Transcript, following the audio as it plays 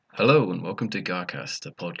Hello and welcome to Garcast,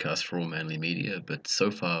 a podcast for all manly media, but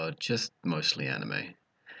so far just mostly anime.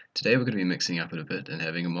 Today we're going to be mixing up it a bit and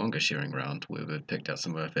having a manga sharing round where we've picked out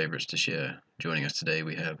some of our favourites to share. Joining us today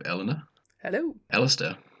we have Eleanor, Hello.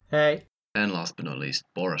 Alistair, Hey. and last but not least,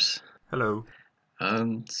 Boris. Hello.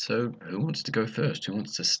 So who wants to go first? Who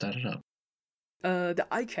wants to start it up?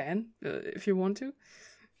 I can, if you want to.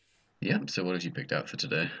 Yeah, so what have you picked out for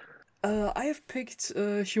today? I have picked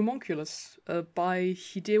Homunculus by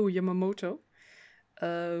Hideo Yamamoto,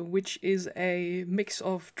 which is a mix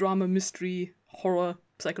of drama, mystery, horror,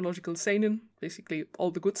 psychological seinen, basically all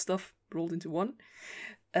the good stuff rolled into one.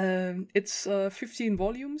 It's 15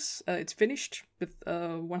 volumes. It's finished with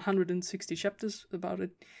 160 chapters about it,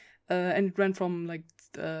 and it ran from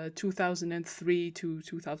 2003 to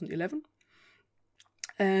 2011.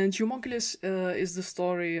 And Homunculus is the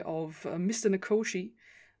story of Mr. Nakoshi,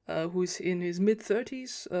 who's in his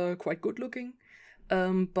mid-30s, quite good-looking,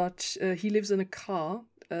 but he lives in a car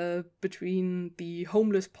between the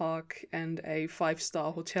homeless park and a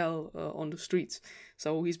 5-star hotel on the streets.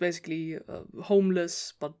 So he's basically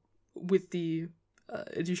homeless, but with the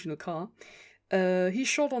additional car. He's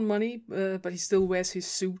short on money, but he still wears his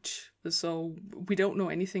suit, so we don't know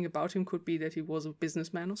anything about him. Could be that he was a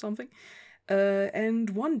businessman or something. And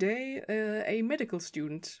one day, a medical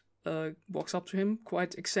student walks up to him,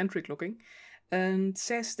 quite eccentric looking, and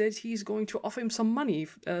says that he's going to offer him some money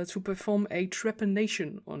to perform a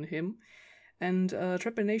trepanation on him. And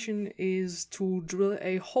trepanation is to drill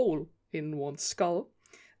a hole in one's skull,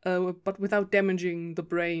 but without damaging the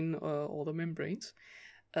brain or the membranes,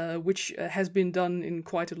 which has been done in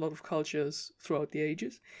quite a lot of cultures throughout the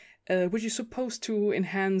ages. Which is supposed to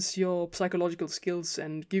enhance your psychological skills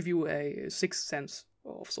and give you a sixth sense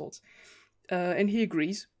of sorts. And he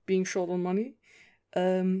agrees, being short on money.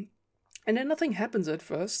 And then nothing happens at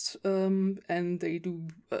first, and they do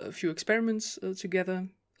a few experiments together,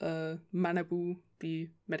 Manabu, the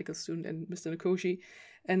medical student, and Mr. Nakoshi,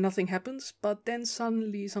 and nothing happens. But then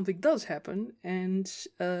suddenly something does happen, and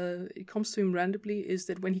it comes to him randomly, is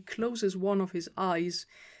that when he closes one of his eyes,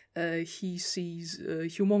 he sees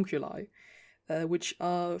homunculi, which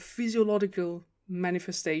are physiological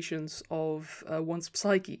manifestations of one's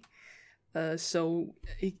psyche. So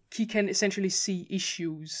he can essentially see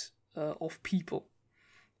issues of people.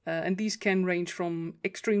 And these can range from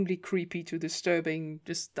extremely creepy to disturbing,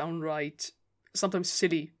 just downright, sometimes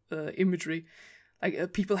silly imagery.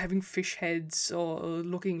 Like people having fish heads or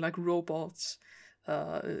looking like robots.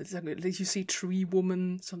 You see tree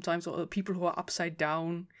women sometimes, or people who are upside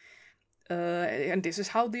down. And this is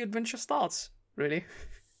how the adventure starts, really.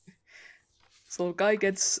 So guy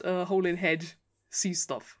gets a hole in head, sees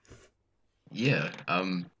stuff. Yeah,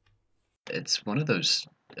 it's one of those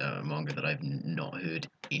manga that I've not heard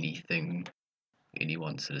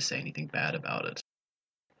anyone sort of say anything bad about it.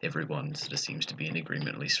 Everyone sort of seems to be in agreement,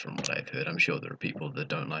 at least from what I've heard. I'm sure there are people that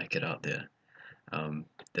don't like it out there.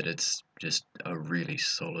 That it's just a really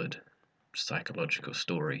solid psychological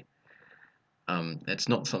story. It's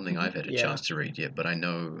not something I've had a chance to read yet, but I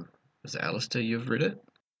know, was it Alistair, you've read it?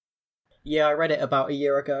 Yeah, I read it about a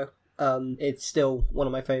year ago. It's still one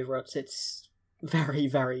of my favourites. It's very,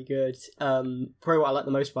 very good. Probably what I like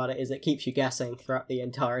the most about it is it keeps you guessing throughout the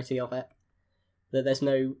entirety of it. That there's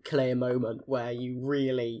no clear moment where you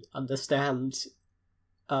really understand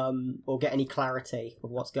or get any clarity of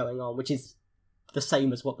what's going on, which is the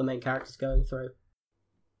same as what the main character's going through.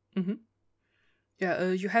 Mm-hmm.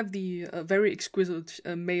 Yeah, you have the very exquisite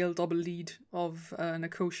male double lead of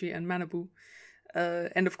Nakoshi and Manabu.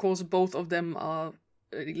 And of course, both of them are,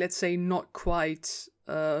 let's say, not quite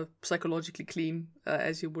psychologically clean,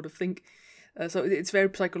 as you would have think. So it's very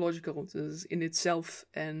psychological in itself.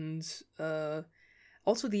 And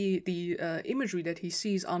also the imagery that he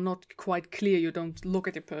sees are not quite clear. You don't look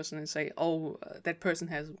at a person and say, oh, that person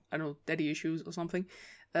has, I don't know, daddy issues or something.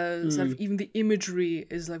 Sort of even the imagery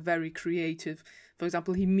is very creative. For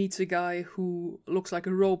example, he meets a guy who looks like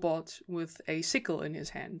a robot with a sickle in his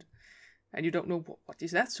hand. And you don't know what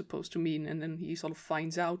is that supposed to mean. And then he sort of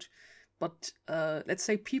finds out. But let's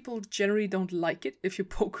say people generally don't like it if you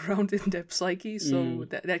poke around in their psyche. So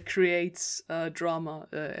that creates drama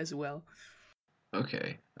as well.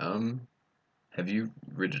 Okay. Have you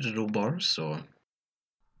read it at all, Boris, or?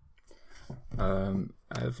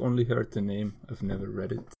 I've only heard the name. I've never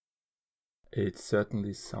read it. It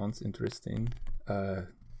certainly sounds interesting.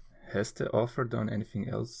 Has the author done anything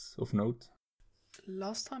else of note?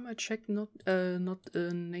 Last time I checked, not a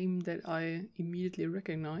name that I immediately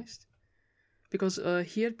recognized, because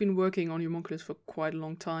he had been working on Homunculus for quite a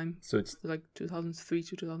long time. So it's like 2003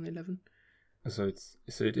 to 2011. So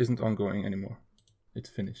it isn't ongoing anymore. It's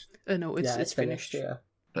finished. No, it's finished. Yeah.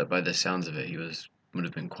 But by the sounds of it, would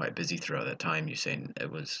have been quite busy throughout that time. You're saying it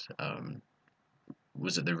was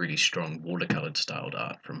it the really strong watercolored styled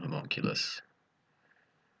art from Homunculus?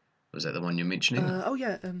 Was that the one you're mentioning? Oh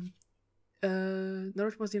yeah. No,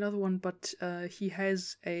 it was the other one, but he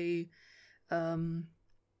has a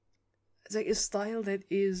it's like a style that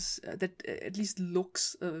is that at least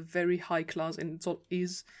looks very high class, and it sort of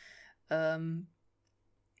is,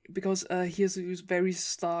 because he has a very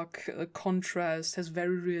stark contrast, has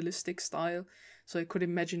very realistic style. So I could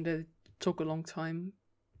imagine that it took a long time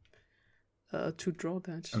to draw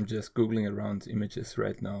that. I'm just googling around images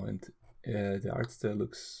right now, and the art style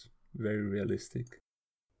looks very realistic.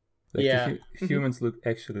 Like Yeah. the humans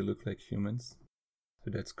actually look like humans,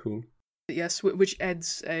 so that's cool. Yes, which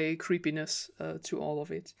adds a creepiness to all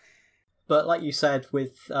of it. But like you said,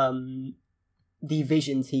 with the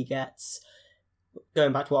visions he gets,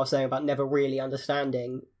 going back to what I was saying about never really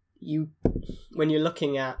understanding, when you're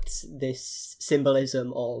looking at this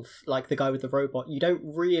symbolism of like the guy with the robot, you don't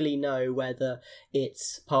really know whether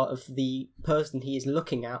it's part of the person he is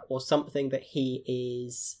looking at or something that he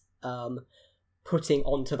is putting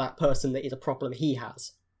onto that person that is a problem he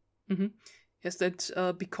has. Mm-hmm. Yes,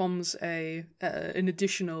 that becomes an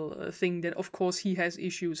additional thing that, of course, he has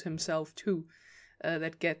issues himself too,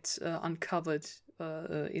 that get uncovered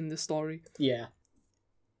in the story. Yeah.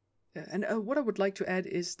 And what I would like to add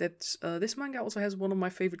is that this manga also has one of my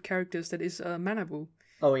favorite characters, that is Manabu.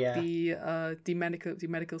 Oh yeah. The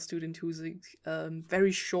medical student who's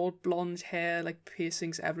very short blonde hair, like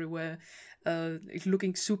piercings everywhere,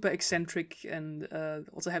 looking super eccentric, and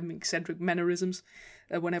also having eccentric mannerisms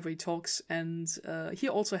whenever he talks. And he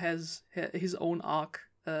also has his own arc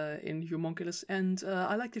in Homunculus, and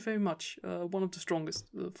I liked it very much. One of the strongest,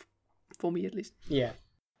 for me at least. Yeah.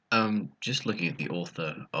 Just looking at the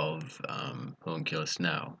author of Homunculus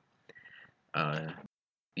now.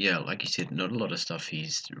 Yeah, like you said, not a lot of stuff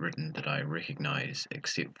he's written that I recognize,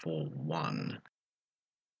 except for one,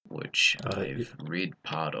 which I've read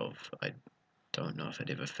part of. I don't know if I'd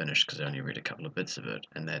ever finished because I only read a couple of bits of it,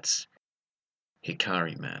 and that's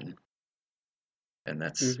Hikari Man. And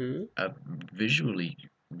that's a visually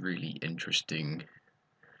really interesting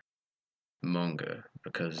manga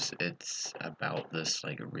because it's about this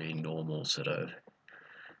like a really normal sort of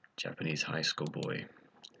Japanese high school boy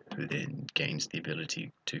who then gains the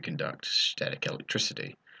ability to conduct static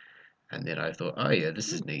electricity. And then I thought, oh yeah,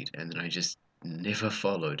 this is neat. And then I just never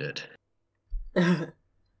followed it. Oh,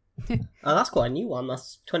 that's quite a new one.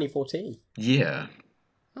 That's 2014. Yeah.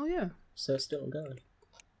 Oh yeah. So it's still ongoing.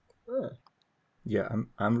 Oh. Yeah,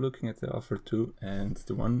 I'm looking at the offer too, and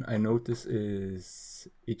the one I notice is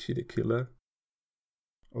Ichi the Killer,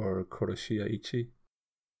 or Koroshiya Ichi.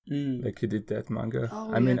 Like he did that manga.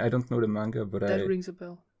 Oh, I mean, I don't know the manga, but that rings a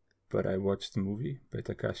bell. But I watched the movie by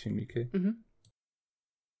Takashi Miike. Mm-hmm.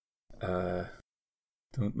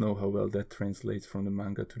 Don't know how well that translates from the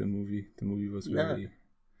manga to the movie. The movie was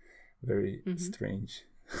very strange.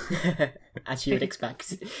 As you would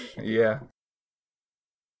expect. Yeah.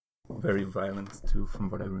 Very violent too, from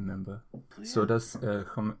what I remember. Oh, yeah. So does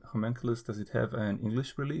Homunculus, does it have an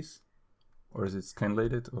English release? Or is it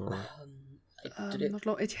scanlated? Or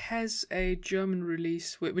it has a German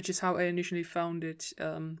release, which is how I initially found it,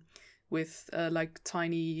 with like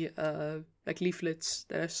tiny like leaflets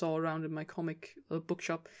that I saw around in my comic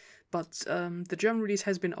bookshop. But the German release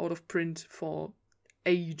has been out of print for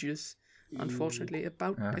ages, unfortunately. I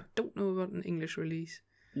don't know about an English release.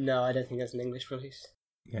 No, I don't think there's an English release.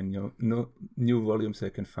 Yeah, no new volumes I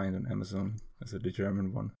can find on Amazon as the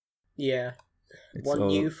German one. Yeah. It's one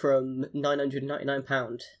new from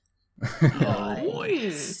 £999.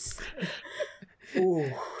 Nice. Ooh.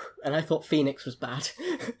 And I thought Phoenix was bad.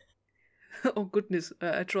 Oh goodness,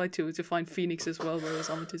 I tried to find Phoenix as well, whereas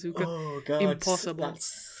Amatizuka. Oh god. Impossible.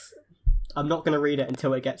 I'm not going to read it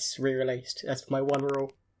until it gets re-released. That's my one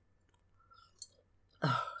rule.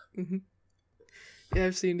 Mm-hmm. Yeah,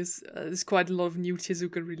 I've seen this. There's quite a lot of new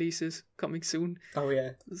Tezuka releases coming soon. Oh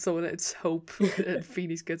yeah. So let's hope that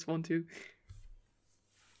Phoenix gets one too.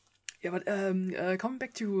 Yeah, but coming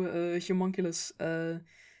back to Homunculus, I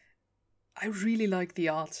really like the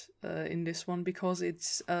art in this one because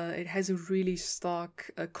it has a really stark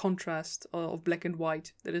contrast of black and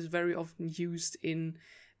white that is very often used in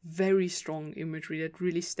very strong imagery that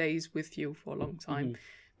really stays with you for a long time. Mm-hmm.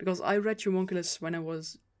 Because I read Homunculus when I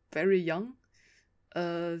was very young.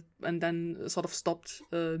 And then sort of stopped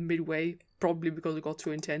midway, probably because it got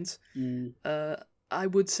too intense. I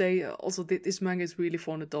would say also that this manga is really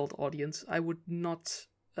for an adult audience. I would not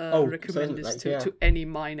recommend this to any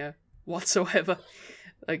minor whatsoever.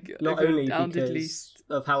 Like Not I've only down at because least.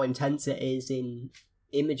 of how intense it is in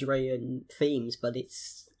imagery and themes, but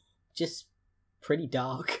it's just pretty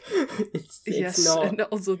dark. it's Yes, not. and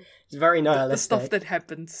also It's very the nihilistic. stuff that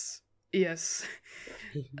happens. Yes.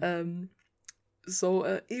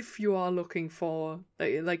 So if you are looking for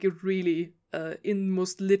like a really in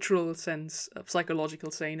most literal sense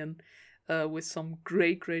psychological seinen with some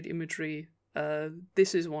great imagery,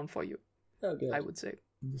 this is one for you. Oh, good. I would say.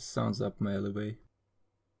 This sounds up my alleyway.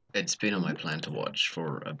 It's been on my plan to watch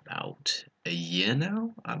for about a year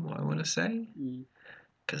now, I want to say.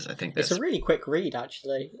 Because I think that's... It's a really quick read,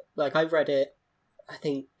 actually. Like, I read it, I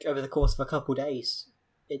think, over the course of a couple days.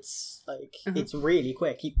 It's, like, it's really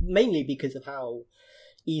quick. Mainly because of how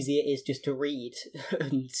easy it is just to read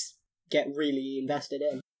and get really invested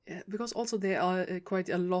in. Yeah, because also there are quite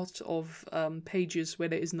a lot of pages where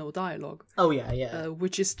there is no dialogue. Oh, yeah.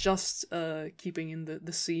 Which is just keeping in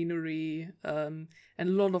the scenery and a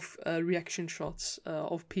lot of reaction shots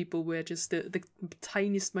of people where just the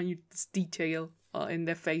tiniest minute detail in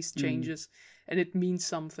their face changes and it means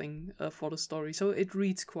something for the story. So it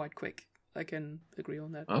reads quite quick. I can agree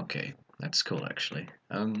on that. Okay, that's cool actually.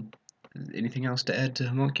 Anything else to add to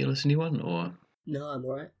Homunculus, anyone? Or... No, I'm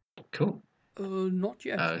alright. Cool. Not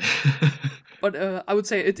yet. But I would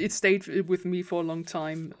say it stayed with me for a long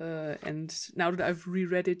time. And now that I've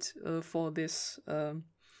reread it for this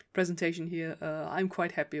presentation here, I'm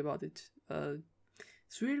quite happy about it.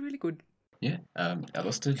 It's really, really good. Yeah.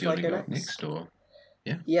 Alistair, do you want to go next? Or...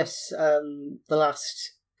 Yeah. Yes, the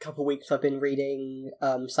last couple of weeks I've been reading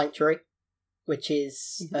Sanctuary, which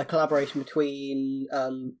is a collaboration between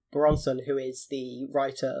Bronson, who is the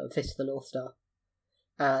writer of Fist of the North Star,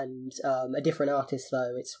 and a different artist,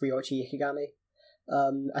 though. It's Ryoichi Ikegami.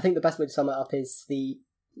 I think the best way to sum it up is the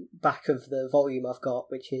back of the volume I've got,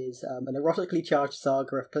 which is an erotically charged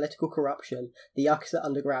saga of political corruption, the Yakuza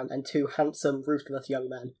underground, and two handsome, ruthless young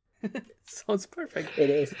men. Sounds perfect. It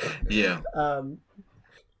is. Yeah.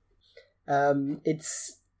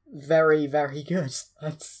 It's very, very good.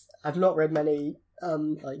 I've not read many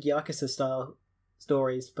like Yakuza style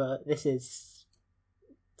stories, but this is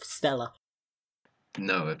stellar.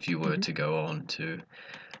 No, if you were to go on to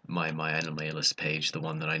my anime list page, the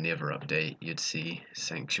one that I never update, you'd see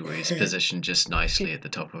Sanctuary's positioned just nicely at the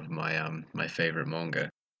top of my my favorite manga.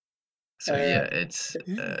 So yeah, it's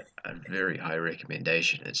a very high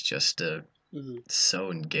recommendation. It's just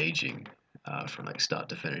so engaging from like start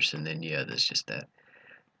to finish, and then yeah, there's just that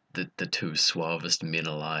the two suavest men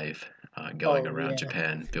alive going around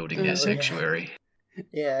Japan building their sanctuary.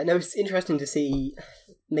 Yeah, no, it's interesting to see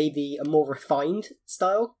maybe a more refined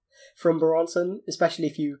style from Bronson, especially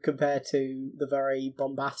if you compare to the very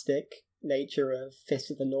bombastic nature of Fist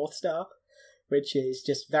of the North Star, which is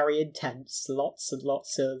just very intense, lots and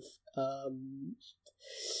lots of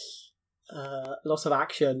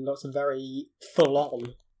action, lots of very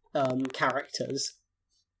full-on characters,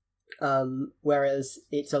 whereas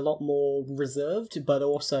it's a lot more reserved, but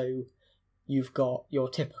also you've got your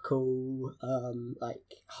typical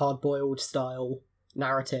like hard-boiled style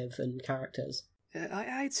narrative and characters.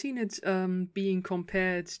 I'd seen it being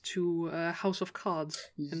compared to House of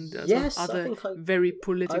Cards and yes, other I think very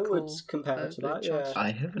political. I would compare it to that. Yeah.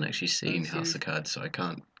 I haven't actually seen House of Cards, so I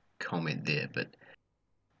can't comment there. But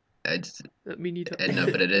it's me neither.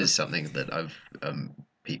 No, but it is something that I've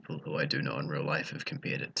people who I do know in real life have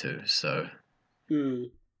compared it to. So.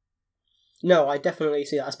 No, I definitely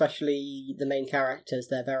see that, especially the main characters.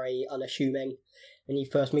 They're very unassuming when you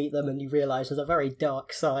first meet them, and you realise there's a very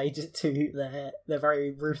dark side to they're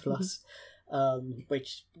very ruthless,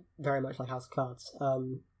 which very much like House of Cards.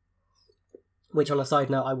 Which, on a side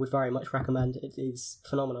note, I would very much recommend. It is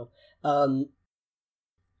phenomenal.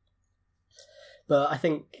 But I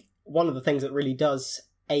think one of the things that really does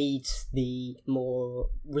aid the more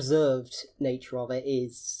reserved nature of it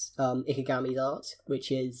is Ikegami's art,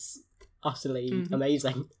 which is utterly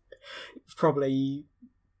amazing. It's probably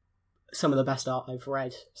some of the best art I've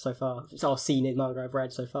read so far. It's all seen in manga I've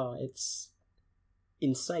read so far. It's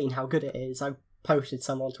insane how good it is. I posted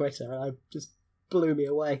some on Twitter and it just blew me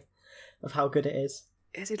away of how good it is.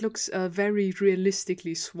 Yes, it looks very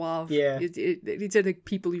realistically suave. Yeah. It's like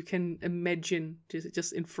people you can imagine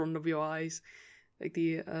just in front of your eyes. Like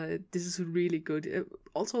this is really good.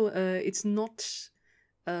 Also, it's not.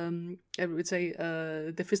 I would say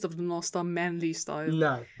the Fist of the North Star manly style.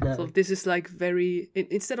 No. So this is like very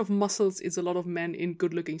instead of muscles, it's a lot of men in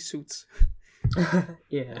good-looking suits.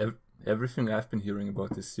 Yeah. Everything I've been hearing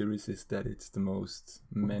about this series is that it's the most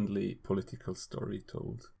manly political story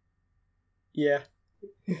told. Yeah.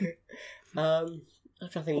 I'm trying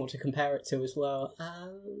to think what to compare it to as well.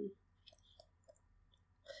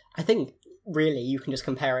 I think really you can just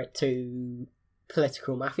compare it to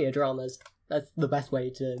political mafia dramas. That's the best way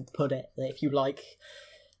to put it. If you like,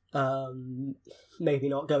 maybe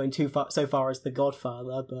not going too far so far as The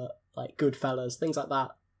Godfather, but like Goodfellas, things like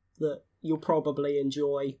that, that you'll probably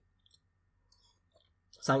enjoy.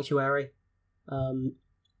 Sanctuary.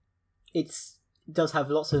 It does have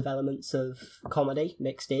lots of elements of comedy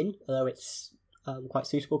mixed in, although it's quite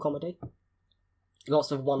suitable comedy.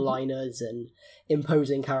 Lots of one-liners and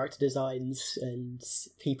imposing character designs and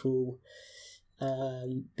people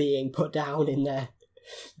being put down in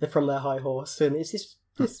from their high horse, and it's just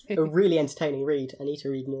a really entertaining read. I need to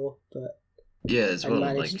read more, but Yeah, as well.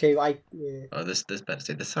 managed Like, to. this better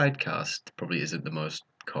say the side cast probably isn't the most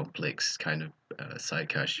complex kind of side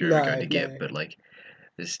cast you're No, ever going to get, no. but like,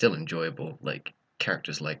 it's still enjoyable. Like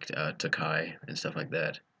characters like Takai and stuff like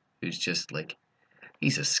that, who's just like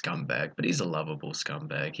he's a scumbag, but he's a lovable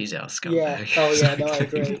scumbag. He's our Yeah. scumbag. Oh yeah. No, I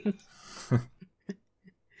agree.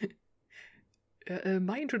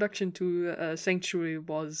 My introduction to Sanctuary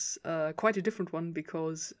was quite a different one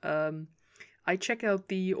because I check out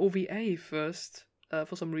the OVA first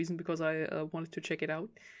for some reason because I wanted to check it out.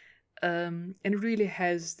 And it really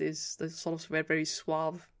has this sort of very, very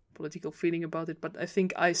suave political feeling about it, but I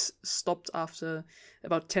think I stopped after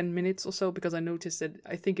about 10 minutes or so because I noticed that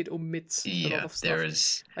I think it omits a lot of stuff. There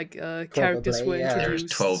is like characters were yeah. there's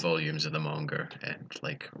introduced. 12 volumes of the manga, and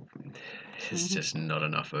like it's Mhm. just not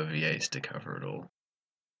enough OVAs to cover it all.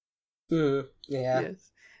 Yeah.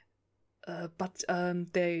 Yes. But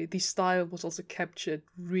the style was also captured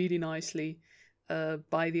really nicely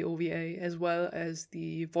by the OVA as well as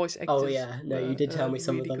the voice actors. Oh yeah. No, you did tell me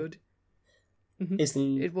some really of them. good. Mhm.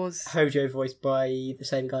 Isn't It was Hojo voiced by the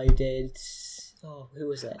same guy who did? Oh, who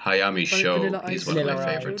was it? Hayami Sho Vanilla is Ice. one of my Vanilla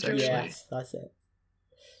Ice. favorites, Jojo? actually. Yes, that's it.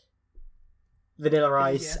 Vanilla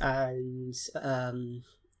Ice Yeah. and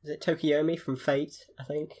is it Tokiyomi from Fate? I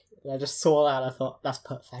think. And I just saw that and I thought that's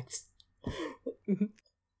perfect. Mhm.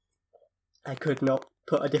 I could not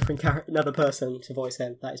put a different another person to voice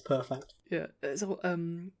him. That is perfect. Yeah. So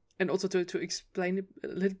and also to explain a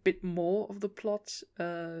little bit more of the plot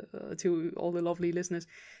to all the lovely listeners,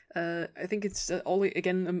 I think it's all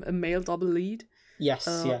again a male double lead Yes,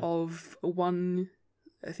 yeah. of one,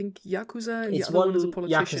 I think Yakuza, and It's the other one one is a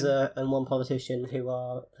politician. Yakuza and one politician who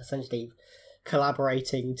are essentially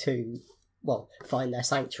collaborating to, find their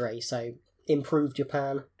sanctuary, so improve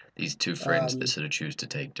Japan. These two friends that sort of choose to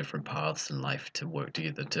take different paths in life to work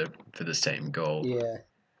together for the same goal. Yeah.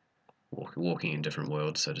 Walking in different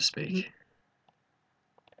worlds, so to speak.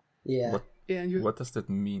 Yeah. What does that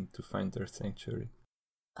mean to find their sanctuary?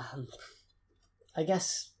 I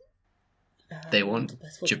guess They want what's the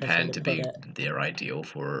best way Japan to put be it? their ideal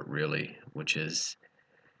for it, really, which is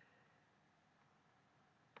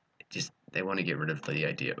just they want to get rid of the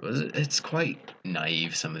idea. It's quite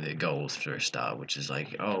naive, some of their goals for a start, which is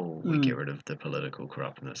like, oh, we get rid of the political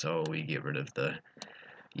corruptness. Oh, we get rid of the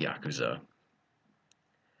Yakuza.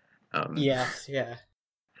 Yes, yeah.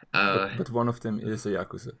 But one of them is a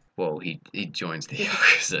Yakuza. Well, he joins the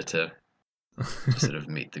Yakuza to sort of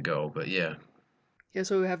meet the goal, but yeah. Yeah,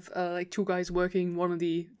 so we have like two guys working, one on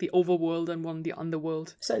the overworld and one on the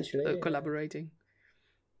underworld, Essentially, collaborating.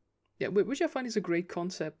 Yeah, which I find is a great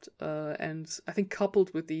concept, and I think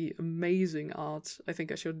coupled with the amazing art, I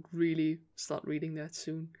think I should really start reading that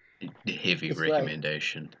soon. Heavy It's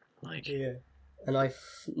recommendation. Like, yeah. And I've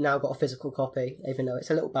now got a physical copy, even though it's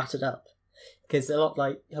a little battered up. Because a lot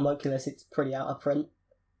like Homunculus, it's pretty out of print.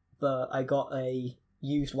 But I got a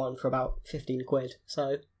used one for about 15 quid,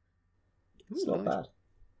 so it's not bad.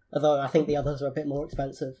 Although I think the others are a bit more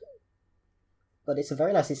expensive. But it's a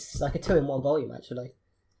very nice, it's like a 2-in-1 volume actually.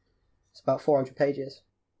 It's about 400 pages.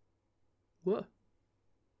 What?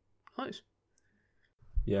 Nice.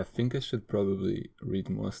 Yeah, I think I should probably read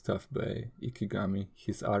more stuff by Ikigami.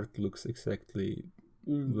 His art looks exactly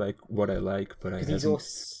like what I like, but I haven't...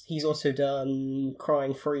 He's also done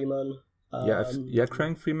Crying Freeman.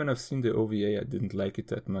 Crying Freeman, I've seen the OVA. I didn't like it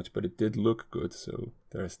that much, but it did look good, so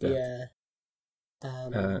there's that.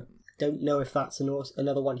 Yeah. Don't know if that's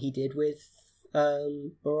another one he did with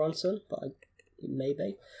Boronson, but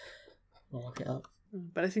maybe. I'll look it up.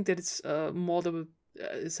 But I think that it's more the,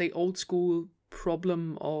 say, old school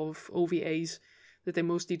problem of OVAs, that they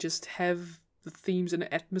mostly just have the themes and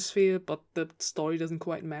the atmosphere, but the story doesn't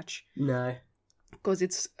quite match. No. Because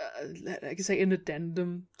it's, like I say, an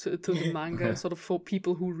addendum to the manga, sort of for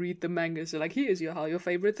people who read the manga. So, like, here's your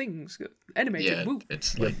favorite things. Animated, yeah, woo.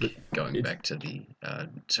 it's like going back to the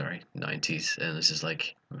 90s, and this is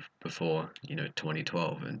like before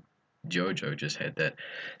 2012, and JoJo just had that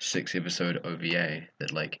 6-episode OVA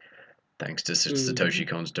that like thanks to Satoshi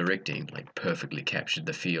Kon's directing, like perfectly captured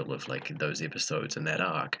the feel of like those episodes and that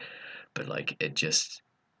arc. But like it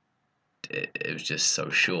was just so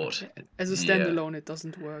short. As a standalone, it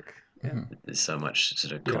doesn't work. Yeah. There's so much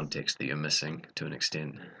sort of context that you're missing to an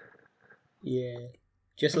extent. Yeah.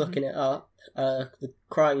 Just looking it up, the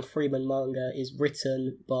Crying Freeman manga is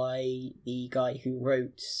written by the guy who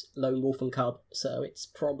wrote Lone Wolf and Cub, so it's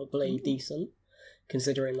probably decent,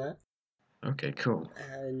 considering that. Okay, cool.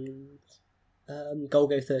 And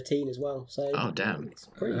Golgo 13 as well, so... Oh, damn. It's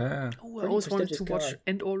pretty, I always wanted to watch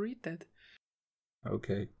and or read that.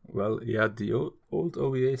 Okay, well, yeah, the old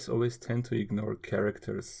OVAs always tend to ignore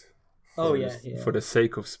characters for the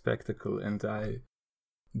sake of spectacle, and I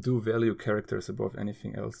do value characters above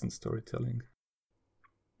anything else in storytelling.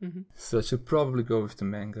 So I should probably go with the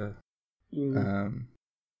manga.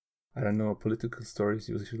 I don't know, political stories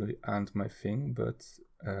usually aren't my thing, but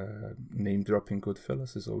name-dropping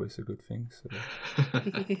Goodfellas is always a good thing. So.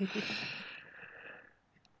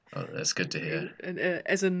 Oh, that's good to hear. And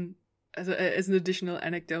as an additional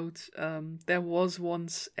anecdote, there was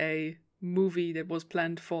once a movie that was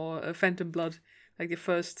planned for Phantom Blood, like the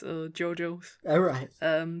first JoJo's. Oh, right.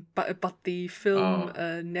 But the film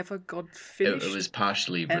never got finished. It was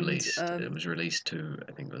partially released. It was released to,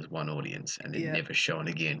 I think it was one audience, and then never shown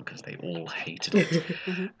again because they all hated it.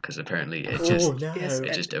 Because apparently it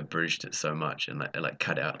just abridged it so much, and like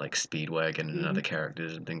cut out like Speedwagon and other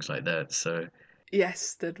characters and things like that. So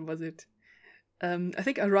yes, that was it. I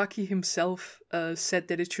think Araki himself said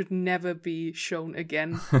that it should never be shown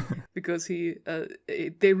again because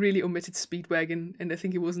they really omitted Speedwagon, and I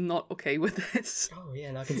think he was not okay with this. Oh yeah,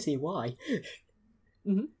 and I can see why.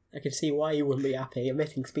 I can see why you wouldn't be happy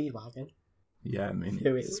omitting Speedwagon. Yeah, I mean,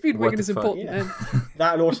 Speedwagon is important. Yeah.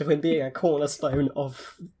 That and also him being a cornerstone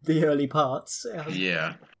of the early parts.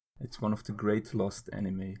 Yeah, it's one of the great lost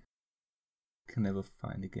anime. Can never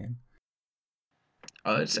find again.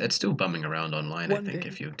 Oh, it's still bumming around online, I think,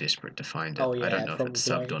 if you're desperate to find it. I don't know if it's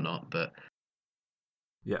subbed or not, but...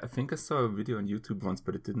 Yeah, I think I saw a video on YouTube once,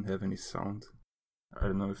 but it didn't have any sound. I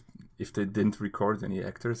don't know if they didn't record any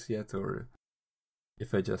actors yet, or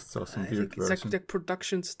if I just saw some weird version. It's like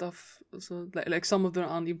production stuff. So like some of them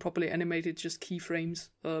aren't even properly animated, just keyframes,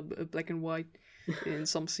 black and white, in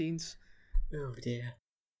some scenes. Oh dear.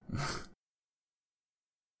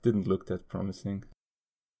 Didn't look that promising.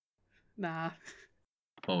 Nah.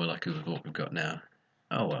 Well, we're lucky with what we've got now.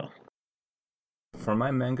 Oh well. For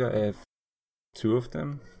my manga, I have two of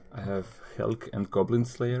them. I have Helk and Goblin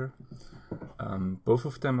Slayer. Both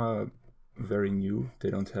of them are very new.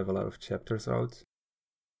 They don't have a lot of chapters out.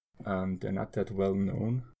 They're not that well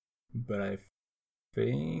known, but I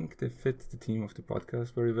think they fit the theme of the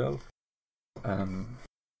podcast very well.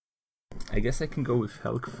 I guess I can go with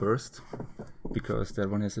Helk first, because that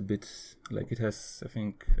one has a bit, like it has, I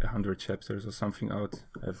think, 100 chapters or something out.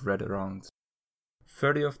 I've read around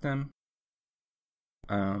 30 of them.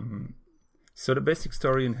 So the basic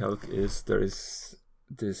story in Helk is there is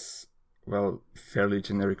this, well, fairly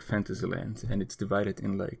generic fantasy land, and it's divided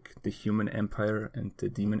in like the human empire and the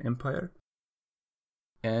demon empire.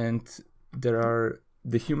 And the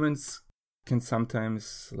humans can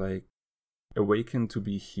sometimes like awaken to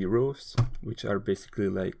be heroes, which are basically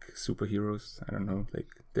like superheroes. I don't know, like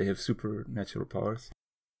they have supernatural powers.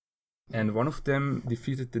 And one of them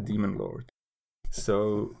defeated the demon lord.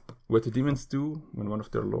 So what the demons do when one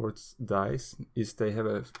of their lords dies is they have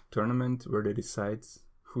a tournament where they decide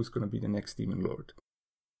who's going to be the next demon lord.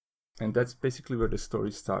 And that's basically where the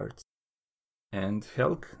story starts. And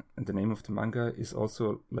Helk, the name of the manga, is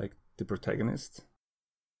also like the protagonist.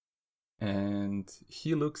 And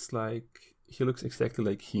he looks exactly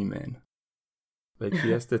like He-Man. Like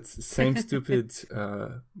he has that same stupid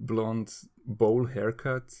blonde bowl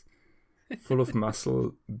haircut, full of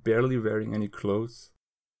muscle, barely wearing any clothes,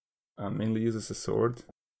 mainly uses a sword.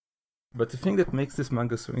 But the thing that makes this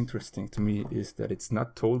manga so interesting to me is that it's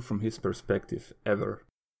not told from his perspective ever.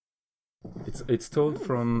 It's told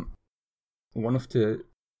from one of the,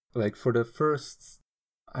 like for the first,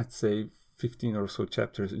 I'd say 15 or so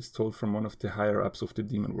chapters, it's told from one of the higher ups of the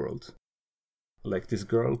demon world. Like this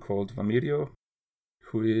girl called Vamirio,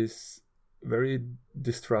 who is very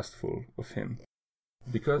distrustful of him.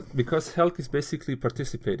 Because Helk is basically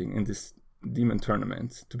participating in this demon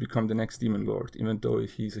tournament to become the next demon lord, even though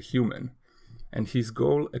he's a human. And his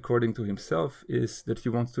goal, according to himself, is that he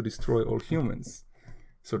wants to destroy all humans.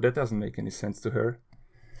 So that doesn't make any sense to her.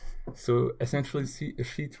 So essentially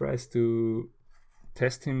she tries to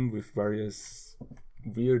test him with various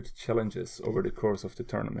weird challenges over the course of the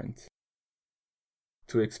tournament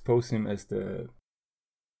to expose him as the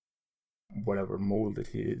whatever mole that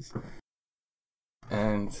he is.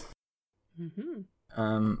 And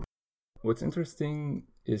what's interesting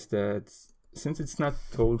is that since it's not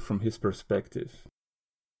told from his perspective,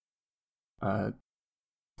 the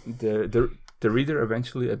reader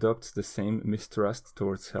eventually adopts the same mistrust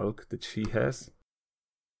towards Helg that she has,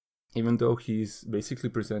 even though he's basically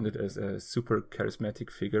presented as a super charismatic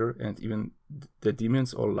figure, and even the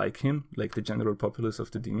demons all like him, like the general populace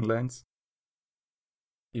of the demon lands.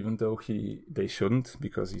 Even though they shouldn't,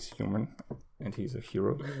 because he's human and he's a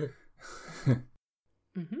hero.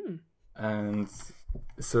 And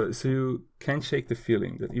so you can't shake the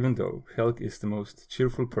feeling that even though Helg is the most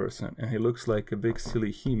cheerful person and he looks like a big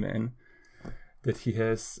silly He-Man, that he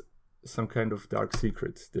has some kind of dark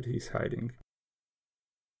secret that he's hiding.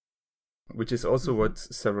 Which is also what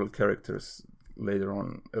several characters later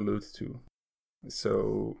on allude to.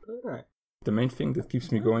 So the main thing that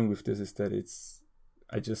keeps me going with this is that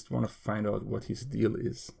I just want to find out what his deal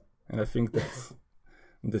is. And I think that's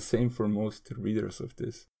the same for most readers of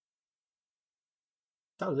this.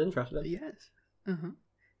 Sounds interesting. Yes.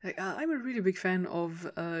 I'm a really big fan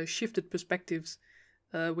of shifted perspectives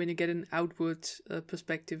when you get an outward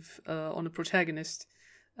perspective on a protagonist.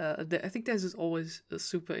 I think this is always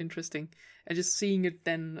super interesting. And just seeing it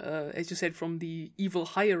then, as you said, from the evil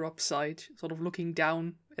higher-up side, sort of looking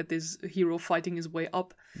down at this hero fighting his way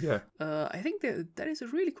up. Yeah. I think that is a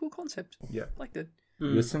really cool concept. Yeah. I like that.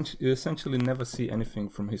 You essentially never see anything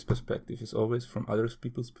from his perspective. It's always from other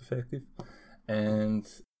people's perspective. And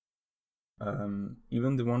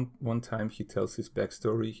even the one time he tells his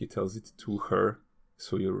backstory, he tells it to her.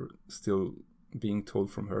 So you're still being told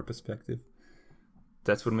from her perspective.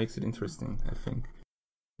 That's what makes it interesting, I think.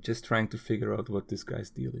 Just trying to figure out what this guy's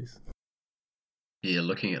deal is. Yeah,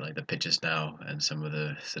 looking at like the pictures now and some of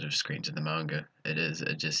the sort of screens in the manga, he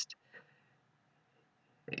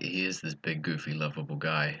is this big, goofy, lovable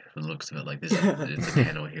guy. From the looks of it, like there's a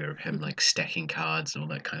panel here of him like stacking cards and all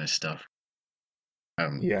that kind of stuff.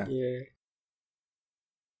 Yeah.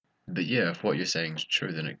 But yeah, if what you're saying is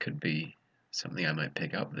true, then it could be something I might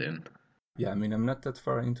pick up then. Yeah, I mean, I'm not that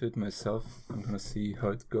far into it myself. I'm gonna see how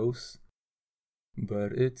it goes.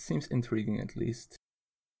 But it seems intriguing at least.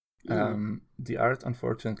 The art,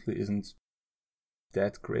 unfortunately, isn't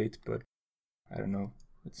that great, but I don't know.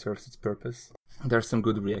 It serves its purpose. There's some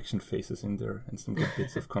good reaction faces in there and some good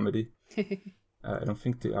bits of comedy. I don't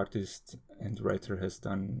think the artist and writer has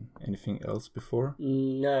done anything else before.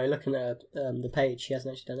 No, looking at the page, he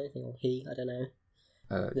hasn't actually done anything, or he, I don't know.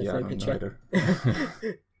 Yeah, I don't know either.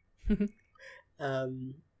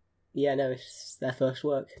 Yeah, no, it's their first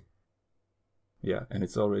work. Yeah, and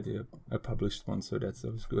it's already a published one, so that's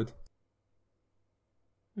always good.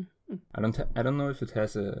 I don't know if it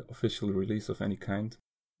has an official release of any kind,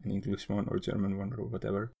 an English one or German one or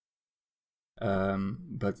whatever.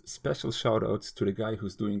 But special shout outs to the guy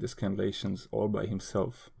who's doing the scanlations all by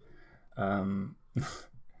himself. I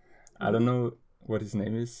don't know what his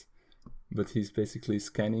name is, but he's basically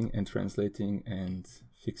scanning and translating and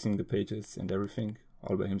fixing the pages and everything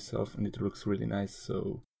all by himself, and it looks really nice.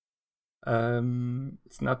 So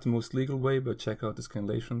it's not the most legal way, but check out the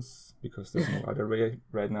scanlations because there's no other way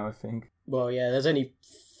right now, I think. Well, yeah, there's only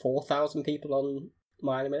 4,000 people on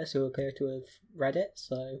My Animalist who appear to have read it,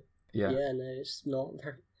 so yeah, no, it's not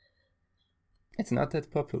very... It's not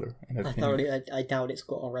that popular. And I doubt it's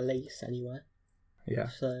got a release anywhere. Yeah.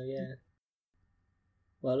 So, yeah.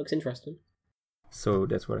 Well, it looks interesting. So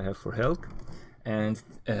that's what I have for Helg. And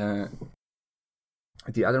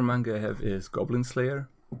the other manga I have is Goblin Slayer.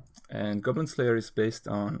 And Goblin Slayer is based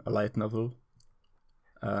on a light novel.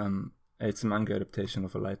 It's a manga adaptation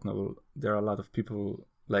of a light novel. There are a lot of people,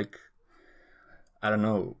 like, I don't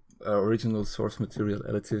know, original source material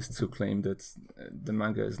elitists who claim that the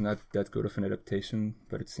manga is not that good of an adaptation,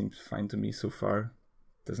 but it seems fine to me so far.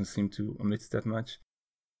 Doesn't seem to omit that much.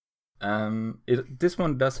 This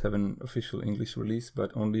one does have an official English release,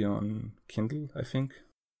 but only on Kindle, I think.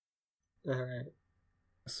 Alright.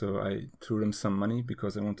 So I threw them some money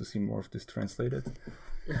because I want to see more of this translated.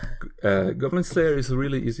 Goblin Slayer is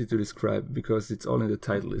really easy to describe because it's all in the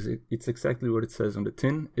title. It's exactly what it says on the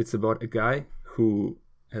tin. It's about a guy who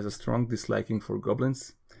has a strong disliking for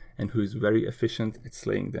goblins and who is very efficient at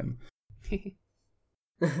slaying them.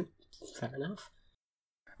 Fair enough.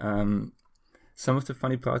 Some of the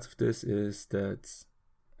funny parts of this is that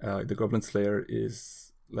the Goblin Slayer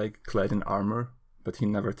is like clad in armor, but he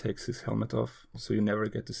never takes his helmet off, so you never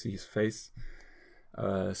get to see his face.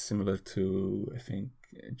 Similar to, I think,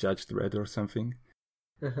 Judge Dredd or something.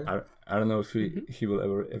 I don't know if he will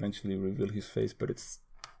ever eventually reveal his face, but it's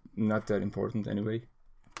not that important anyway.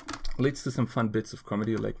 Leads to some fun bits of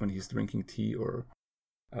comedy, like when he's drinking tea or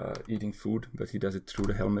eating food, but he does it through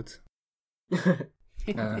the helmet.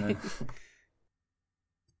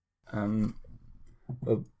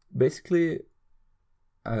 Well, basically,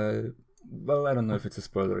 well, I don't know if it's a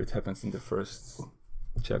spoiler. It happens in the first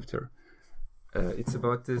chapter. It's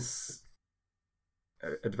about this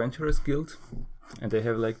adventurers guild, and they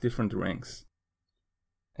have like different ranks.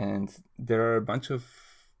 And there are a bunch of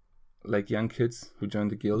like young kids who join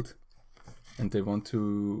the guild, and they want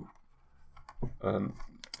to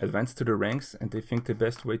advance to the ranks, and they think the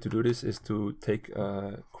best way to do this is to take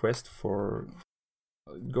a quest for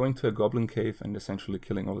going to a goblin cave and essentially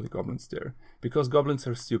killing all the goblins there. Because goblins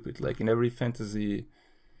are stupid. Like in every fantasy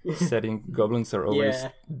setting, goblins are always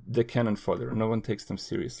the cannon fodder. No one takes them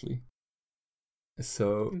seriously.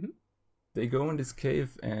 So they go in this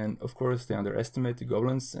cave, and of course they underestimate the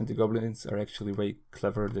goblins, and the goblins are actually way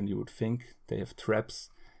cleverer than you would think. They have traps.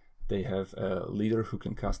 They have a leader who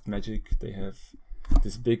can cast magic. They have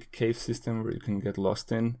this big cave system where you can get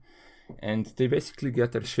lost in. And they basically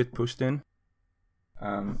get their shit pushed in.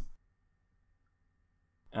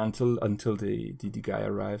 Until the guy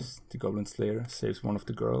arrives, the Goblin Slayer saves one of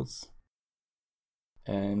the girls,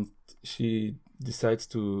 and she decides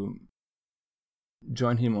to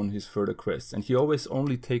join him on his further quests. And he always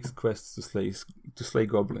only takes quests to slay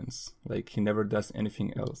goblins. Like he never does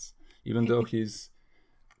anything else, even though he's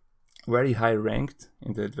very high ranked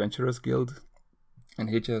in the Adventurers Guild, and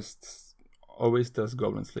he just always does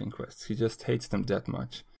goblin slaying quests. He just hates them that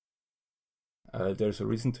much. There's a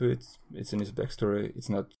reason to it. It's in his backstory. It's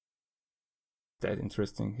not that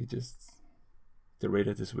interesting. He just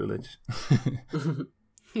deraded his village.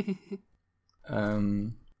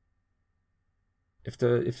 If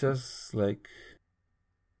there's like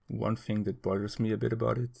one thing that bothers me a bit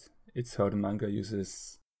about it, it's how the manga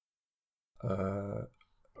uses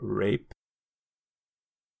rape.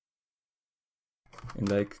 In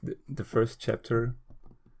like the first chapter,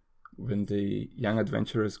 when the young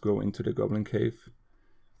adventurers go into the goblin cave,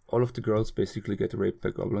 all of the girls basically get raped by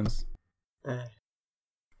goblins.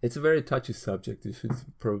 It's a very touchy subject. You should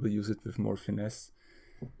probably use it with more finesse.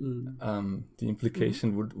 The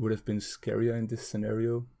implication would have been scarier in this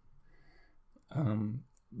scenario.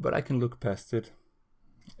 But I can look past it.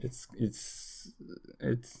 It's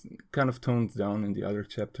kind of toned down in the other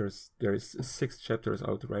chapters. There is 6 chapters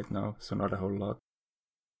out right now, so not a whole lot.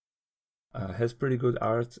 Has pretty good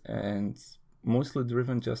art, and mostly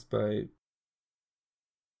driven just by,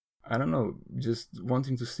 I don't know, just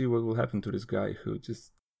wanting to see what will happen to this guy who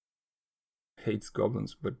just hates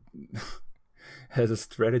goblins, but has a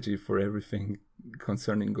strategy for everything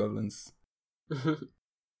concerning goblins.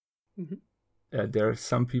 There are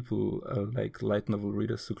some people, like light novel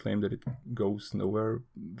readers, who claim that it goes nowhere,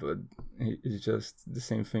 but it's just the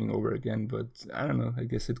same thing over again. But I don't know, I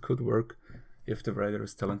guess it could work if the writer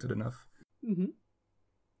is talented enough.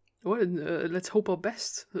 Well, let's hope our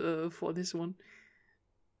best for this one.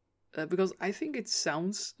 Because I think it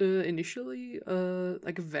sounds initially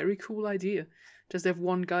like a very cool idea. Just have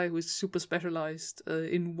one guy who is super specialized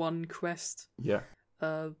in one quest. Yeah.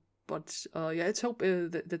 But let's hope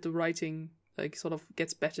that the writing like sort of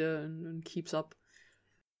gets better and keeps up.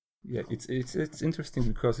 Yeah, it's interesting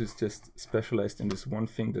because it's just specialized in this one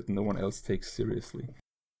thing that no one else takes seriously.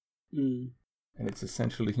 And it's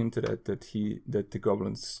essentially hinted at that the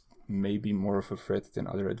goblins may be more of a threat than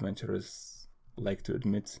other adventurers like to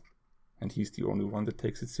admit, and he's the only one that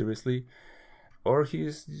takes it seriously. Or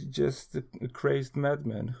he's just a crazed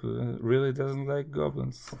madman who really doesn't like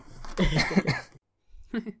goblins.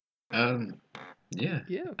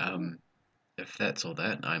 If that's all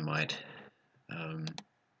that, I might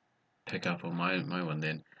pick up on my one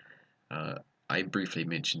then. I briefly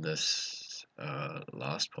mentioned this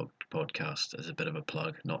last podcast as a bit of a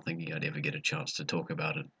plug, not thinking I'd ever get a chance to talk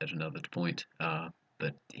about it at another point,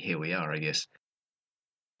 but here we are, I guess.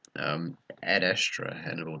 Ad Astra,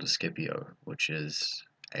 Hannibal to Scipio, which is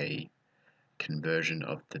a conversion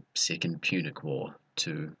of the Second Punic War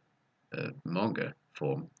to manga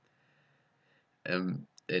form.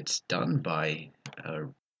 It's done by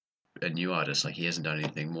a new artist, like he hasn't done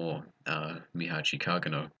anything more, Mihachi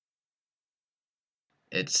Kagano.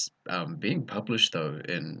 It's being published though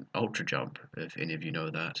in Ultra Jump, if any of you know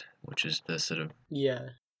that, which is the sort of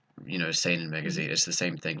seinen magazine. It's the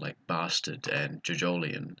same thing like Bastard and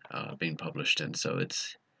Jojolian being published in, so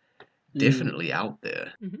it's definitely out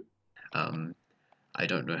there. I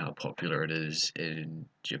don't know how popular it is in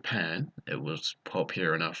Japan. It was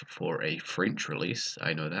popular enough for a French release,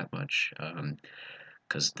 I know that much,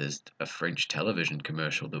 because there's a French television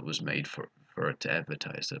commercial that was made for it to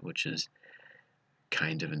advertise it, which is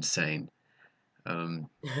kind of insane.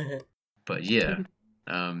 But yeah,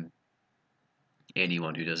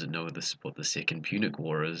 Anyone who doesn't know what the Second Punic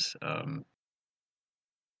War is,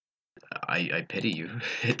 I pity you.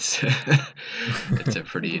 It's it's a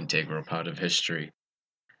pretty integral part of history,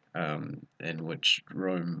 in which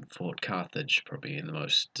Rome fought Carthage probably in the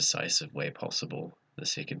most decisive way possible the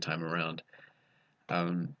second time around.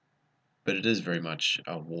 But it is very much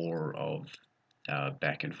a war of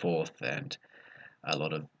back and forth and a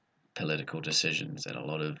lot of political decisions and a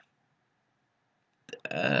lot of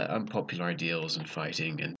unpopular ideals and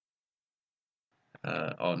fighting and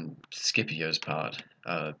on Scipio's part,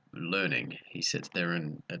 learning. He sits there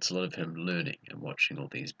and it's a lot of him learning and watching all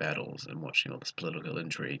these battles and watching all this political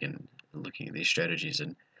intrigue and looking at these strategies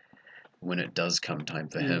and when it does come time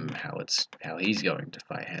for him, how he's going to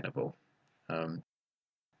fight Hannibal.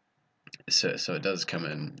 So it does come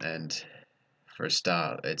in, and for a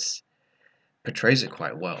start, it's portrays it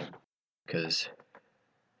quite well because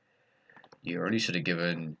you're only sort of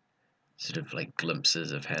given sort of like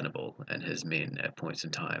glimpses of Hannibal and his men at points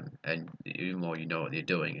in time, and even while you know what they're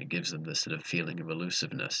doing, it gives them this sort of feeling of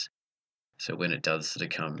elusiveness. So when it does sort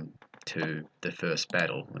of come to the first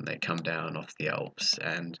battle, when they come down off the Alps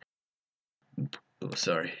and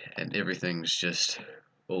and everything's just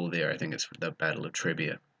all there. I think it's the Battle of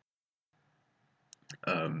Trebia.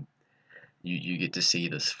 You get to see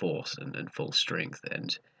this force in full strength,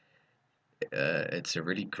 and it's a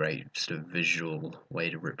really great sort of visual way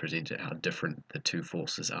to represent it, how different the two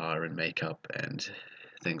forces are in makeup and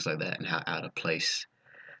things like that, and how out of place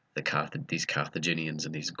these Carthaginians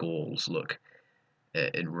and these Gauls look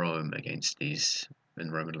in Rome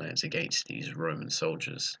in Roman lands against these Roman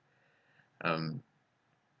soldiers.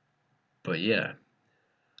 But yeah,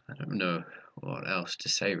 I don't know what else to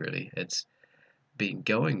say really. It's been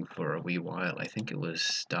going for a wee while. I think it was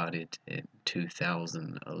started in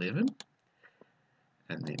 2011,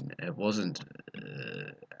 and then it wasn't.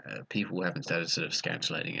 People haven't started sort of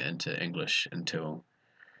translating it into English until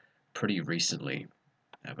pretty recently,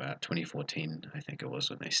 about 2014, I think it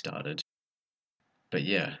was when they started. But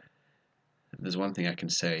yeah, there's one thing I can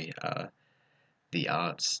say: the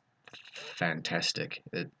art's fantastic.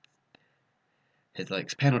 It's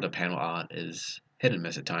like panel to panel art is hit and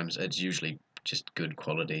miss at times. It's usually just good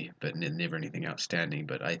quality, but never anything outstanding.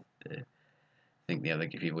 But I think the other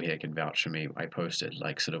people here can vouch for me. I posted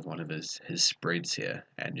like sort of one of his spreads here,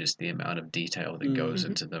 and just the amount of detail that goes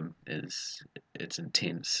into them it's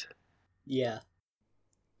intense. Yeah.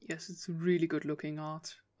 Yes, it's really good looking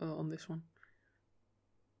art on this one.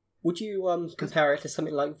 Would you compare it to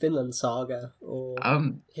something like Vinland Saga or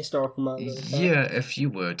historical manga? Yeah, if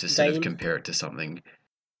you were to sort of compare it to something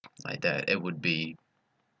like that, it would be.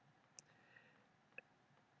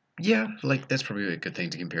 Yeah, like that's probably a good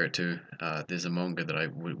thing to compare it to. There's a manga that I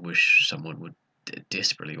wish someone would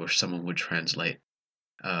desperately wish someone would translate,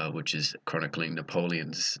 which is chronicling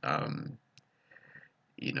Napoleon's,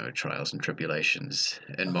 trials and tribulations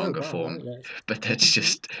in manga form. Right. But that's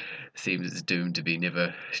just seems doomed to be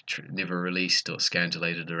never released or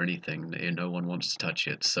scantilated or anything. No one wants to touch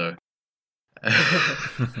it. So.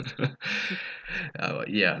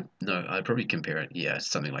 Yeah, no, I'd probably compare it,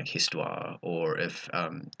 something like Histoire, or if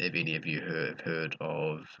any of you have heard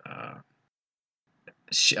of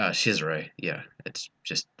Shizure, yeah, it's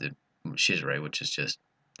just the Shizure, which is just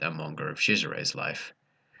a manga of Shizure's life.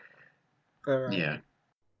 Right. Yeah.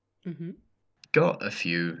 Mm-hmm. Got a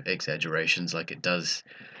few exaggerations, like it does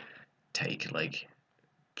take like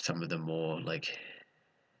some of the more like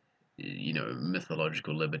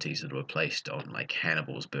mythological liberties that were placed on like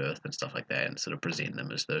Hannibal's birth and stuff like that, and sort of present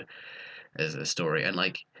them as the story. And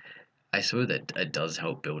like I saw that it does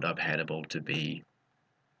help build up Hannibal to be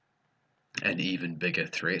an even bigger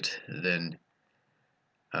threat than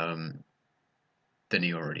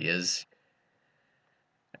he already is.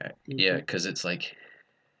 Yeah, because it's like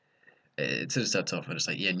it sort of starts off and it's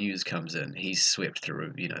like news comes in. He's swept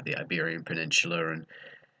through the Iberian Peninsula and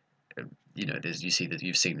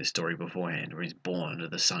you've seen the story beforehand where he's born under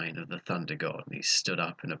the sign of the thunder god and he stood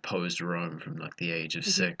up and opposed Rome from like the age of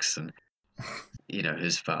 6 and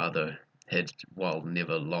his father had, while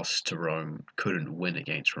never lost to Rome, couldn't win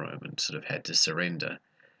against Rome and sort of had to surrender.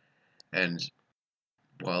 And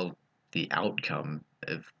while the outcome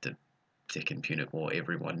of the Second Punic War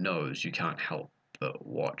everyone knows, you can't help but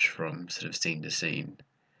watch from sort of scene to scene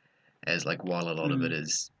as like while a lot of it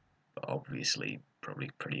is obviously probably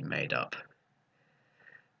pretty made up.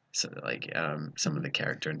 So like some of the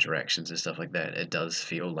character interactions and stuff like that, it does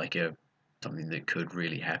feel like something that could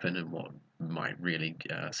really happen and what might really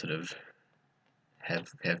sort of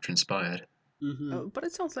have transpired. But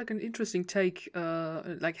it sounds like an interesting take,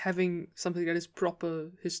 like having something that is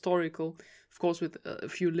proper historical, of course with a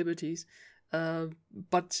few liberties,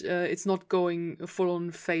 but it's not going full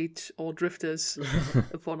on Fate or Drifters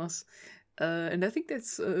upon us. And I think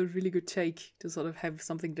that's a really good take to sort of have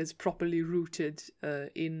something that's properly rooted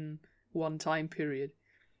in one time period.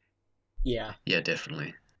 Yeah. Yeah,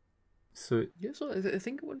 definitely. So I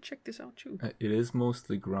think I want to check this out too. it is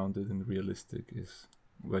mostly grounded and realistic, is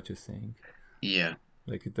what you're saying. Yeah.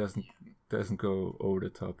 Like it doesn't go over the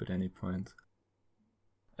top at any point,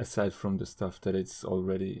 aside from the stuff that it's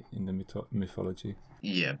already in the mythology.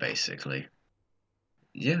 Yeah, basically.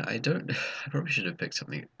 Yeah, I probably should have picked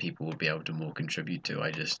something that people would be able to more contribute to.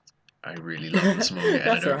 I really love this manga, and I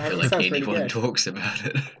That's don't alright, feel it like sounds really anyone good. talks about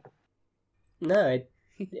it. No,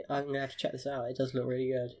 I'm gonna have to check this out. It does look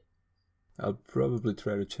really good. I'll probably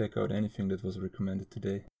try to check out anything that was recommended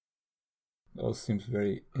today. It all seems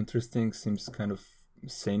very interesting, seems kind of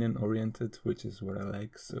seinen oriented, which is what I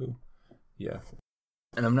like, so yeah.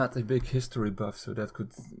 And I'm not a big history buff, so that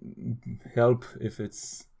could help if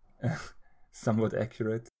it's somewhat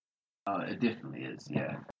accurate. It definitely is,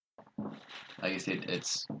 yeah. Like I said,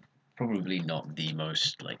 it's probably not the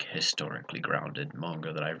most like historically grounded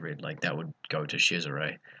manga that I've read. Like that would go to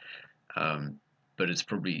Shizure, but it's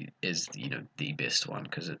probably is the best one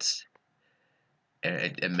because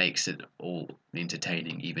it makes it all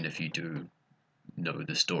entertaining, even if you do know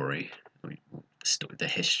the story, the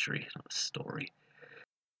history, not the story.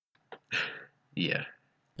 Yeah.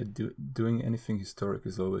 Doing anything historic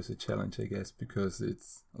is always a challenge, I guess, because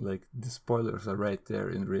it's like the spoilers are right there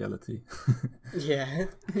in reality. Yeah.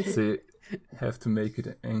 So you have to make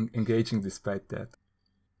it engaging despite that.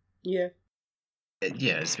 Yeah.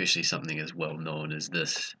 Yeah, especially something as well known as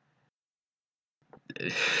this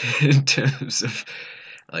in terms of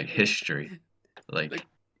like history. Like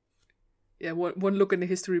yeah, one look in the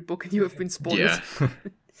history book and you have been spoiled. Yeah.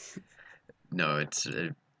 No, it's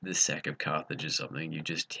the sack of Carthage is something you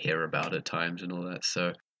just hear about at times and all that.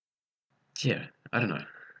 So, yeah, I don't know.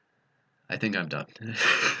 I think I'm done.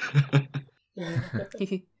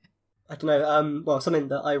 I don't know. Well, something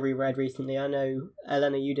that I reread recently, I know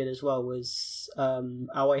Elena, you did as well, was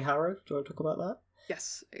Aoi Haro. Do you want to talk about that?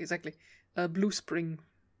 Yes, exactly. Blue Spring.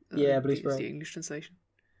 Yeah, Blue is Spring. the English translation.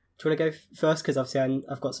 Do you want to go first? Because obviously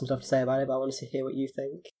I've got some stuff to say about it, but I want to hear what you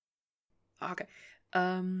think. Okay.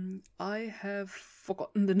 I have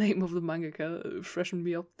forgotten the name of the mangaka. Freshen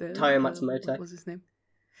me up there. Taiyo Matsumoto. What was his name?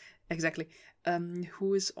 Exactly.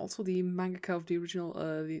 Who is also the mangaka of the original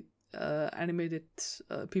animated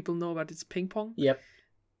people know about it's Ping Pong. Yep.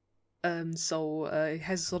 So it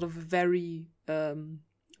has sort of a very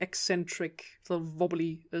eccentric, sort of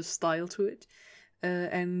wobbly style to it.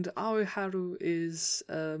 And Aoi Haru is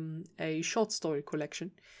a short story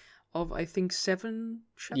collection of, I think, 7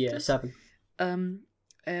 chapters. Yeah, 7.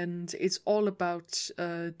 And it's all about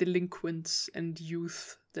delinquents and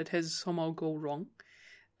youth that has somehow go wrong.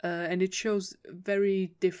 And it shows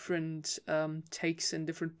very different takes and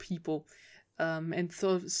different people. And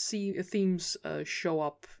sort of themes show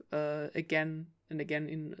up again and again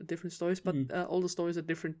in different stories, but all the stories are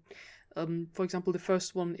different. For example, the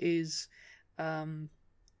first one is like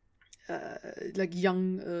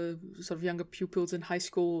young, sort of younger pupils in high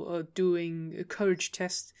school doing a courage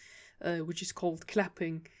test, which is called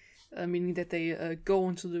clapping, meaning that they go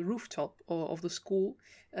onto the rooftop of the school,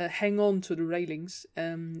 hang on to the railings,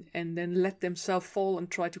 and then let themselves fall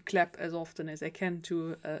and try to clap as often as they can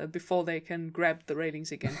to before they can grab the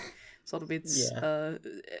railings again. Sort of, it's a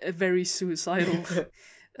very suicidal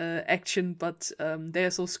action, but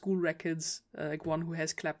there's also school records, like one who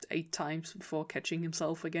has clapped 8 times before catching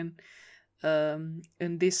himself again.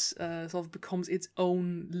 And this sort of becomes its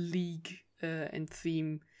own league and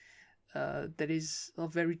theme that is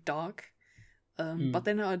very dark. But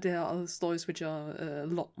then there are other stories which are a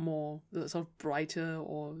lot more sort of brighter,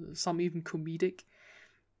 or some even comedic.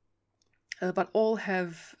 But all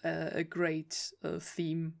have a great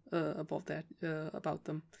theme about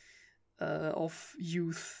them, of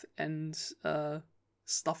youth and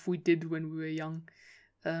stuff we did when we were young,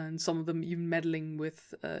 and some of them even meddling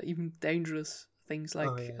with even dangerous things. Like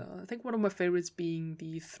I think one of my favorites being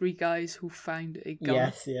the 3 guys who find a gun.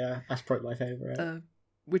 Yes, yeah, that's probably my favorite.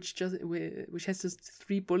 Which has just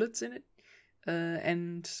 3 bullets in it,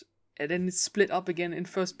 and then it's split up again in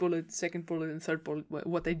first bullet, second bullet, and third bullet.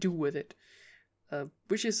 What they do with it,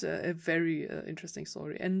 which is a very interesting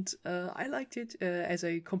story, and I liked it as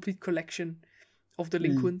a complete collection of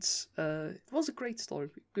delinquents. It was a great story,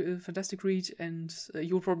 fantastic read, and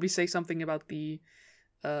you'll probably say something about the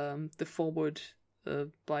forward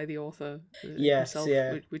by the author Yes, himself,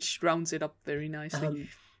 yeah. which rounds it up very nicely.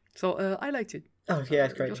 So I liked it. Oh yeah,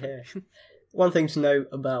 it's great to hear. One thing to note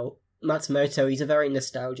about Matsumoto, he's a very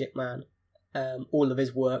nostalgic man. All of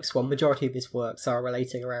his works, well, majority of his works are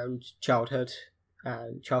relating around childhood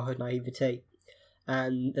and childhood naivety.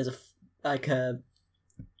 And there's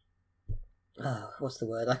what's the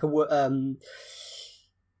word? Like a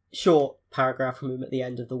short paragraph from him at the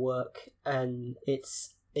end of the work, and it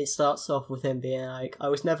starts off with him being like, "I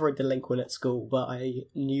was never a delinquent at school, but I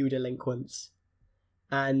knew delinquents,"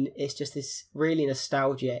 and it's just this really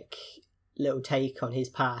nostalgic little take on his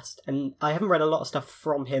past. And I haven't read a lot of stuff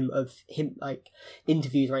from him, like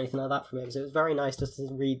interviews or anything like that from him, so it was very nice just to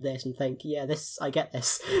read this and think, yeah, I get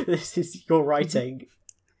this. This is your writing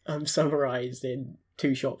summarised in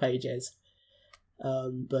 2 short pages.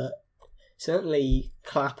 But certainly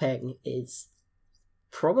Clapping is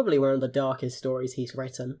probably one of the darkest stories he's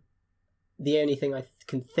written. The only thing I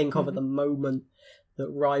can think of at the moment that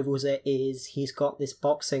rivals it is he's got this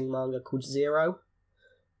boxing manga called Zero,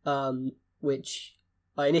 which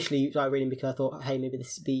I initially started reading because I thought, hey, maybe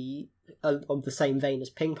this would be of the same vein as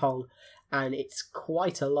Ping Pong, and it's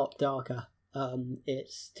quite a lot darker.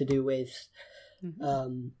 It's to do with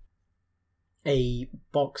a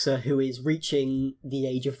boxer who is reaching the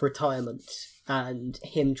age of retirement and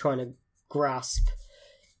him trying to grasp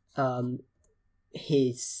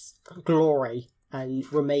his glory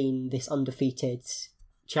and remain this undefeated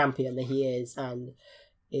champion that he is. And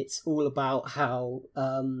it's all about how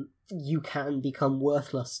you can become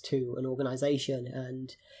worthless to an organisation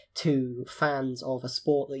and to fans of a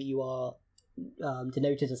sport that you are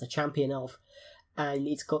denoted as a champion of. And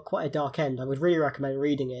it's got quite a dark end. I would really recommend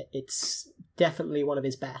reading it. It's definitely one of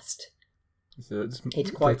his best. So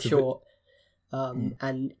it's quite short,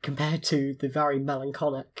 and compared to the very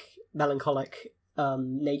melancholic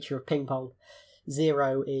nature of Ping Pong,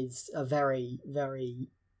 Zero is a very, very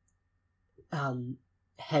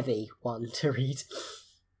heavy one to read.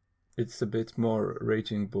 It's a bit more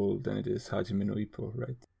Raging Bull than it is Hajime no Ippo,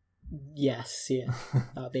 right? Yes, yeah,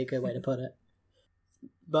 that'd be a good way to put it.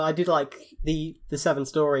 But I did like the 7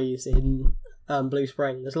 stories in Blue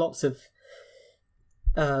Spring. There's lots of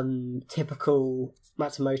typical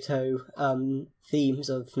Matsumoto themes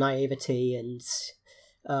of naivety, and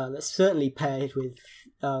it's certainly paired with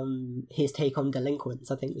his take on delinquents.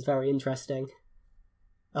 I think was very interesting.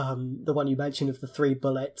 The one you mentioned of the 3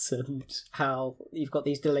 bullets and how you've got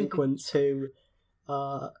these delinquents who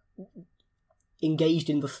are engaged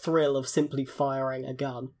in the thrill of simply firing a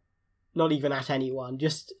gun. Not even at anyone,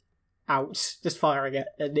 just firing it.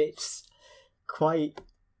 And it's quite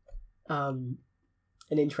an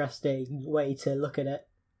interesting way to look at it.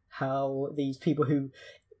 How these people who,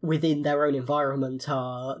 within their own environment,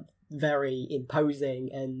 are very imposing,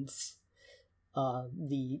 and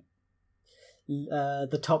the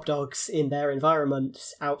top dogs in their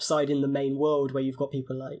environment outside in the main world, where you've got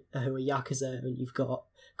people like who are Yakuza and you've got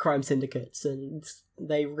crime syndicates, and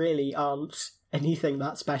they really aren't anything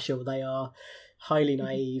that special. They are highly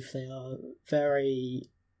naive. They are very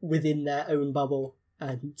within their own bubble,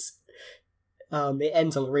 and it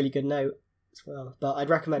ends on a really good note as well. But I'd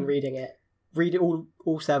recommend reading it. Read it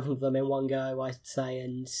all 7 of them in one go, I'd say,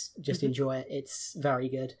 and just enjoy it. It's very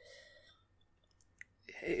good.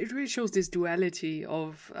 It really shows this duality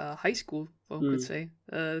of high school, one could say,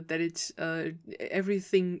 that it's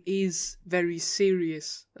everything is very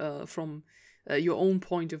serious from your own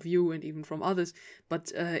point of view and even from others,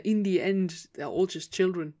 but in the end they're all just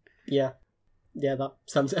children. Yeah, that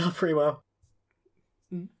sums it up pretty well.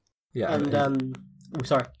 Yeah, and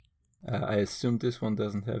sorry, I assume this one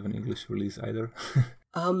doesn't have an English release either.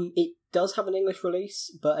 It does have an English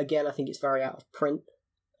release, but again, I think it's very out of print.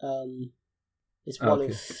 It's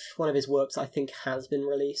one of his works I think has been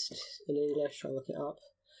released in English. I'll look it up,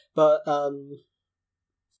 but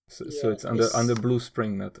So it's under Blue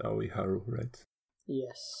Spring, not Aoi Haru, right?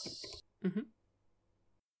 Yes.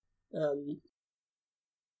 I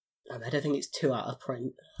don't think it's too out of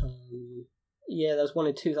print. There was one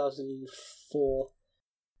in 2004.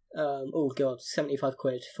 Oh god,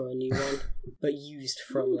 £75 for a new one, but used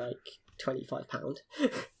from like £25.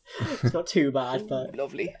 It's not too bad, but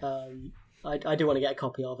lovely. I do want to get a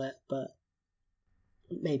copy of it, but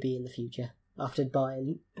maybe in the future after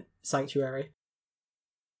buying Sanctuary.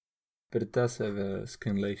 But it does have a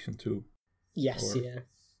scanlation too. Yes, yeah.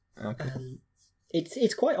 Okay.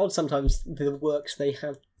 It's quite odd sometimes, the works they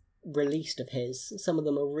have released of his. Some of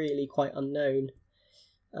them are really quite unknown.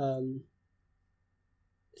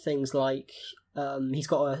 Things like he's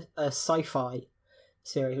got a sci-fi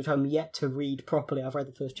series which I'm yet to read properly. I've read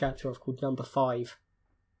the first chapter of, called Number 5.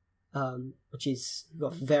 which is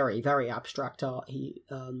got very, very abstract art. He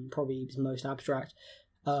probably his most abstract.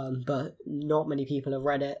 But not many people have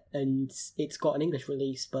read it, and it's got an English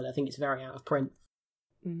release, but I think it's very out of print.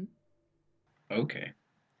 Mhm. Okay.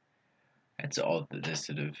 It's odd that they're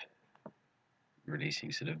sort of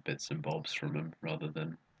releasing sort of bits and bobs from him rather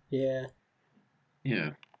than. Yeah.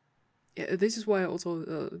 Yeah. Yeah, this is why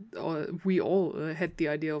also we all had the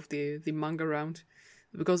idea of the manga round,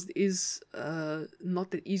 because it is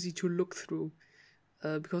not that easy to look through,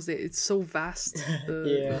 because it's so vast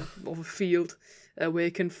Yeah. of a field where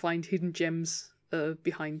you can find hidden gems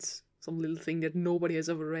behind some little thing that nobody has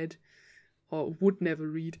ever read or would never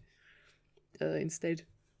read instead.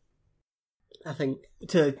 I think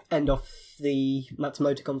to end off the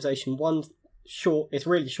Matsumoto conversation, it's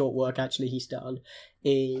really short work actually he's done,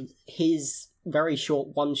 is his very short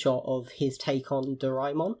one-shot of his take on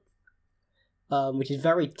Doraemon, which is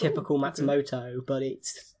very typical Matsumoto, but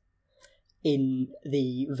it's in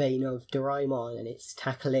the vein of Doraemon, and it's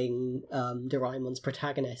tackling Doraemon's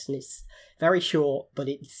protagonist, and it's very short, but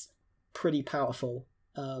it's pretty powerful.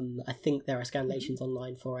 I think there are scanlations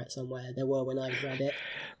online for it somewhere. There were when I read it.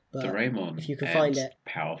 But Doraemon if you can and find it,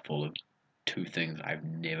 powerful of two things I've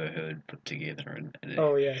never heard put together in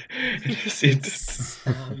oh yeah, a sentence.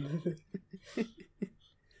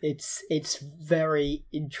 It's very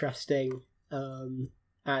interesting,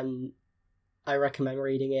 and I recommend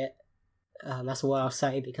reading it. That's all I'll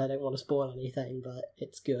say because I don't want to spoil anything, but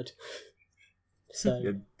it's good. So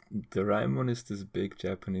Yeah, Doraemon is this big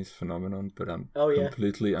Japanese phenomenon, but I'm yeah.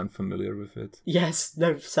 completely unfamiliar with it. Yes,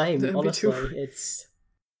 no, same. Me Honestly, too. it's.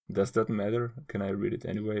 Does that matter? Can I read it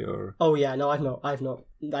anyway, or? Oh yeah, no, I've not.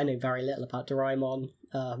 I know very little about Doraemon,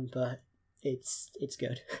 but it's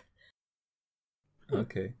good.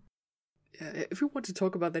 Okay. If you want to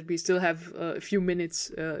talk about that, we still have a few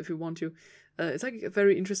minutes if you want to. It's like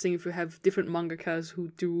very interesting if you have different mangakas who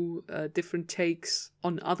do different takes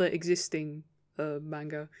on other existing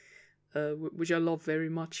manga, which I love very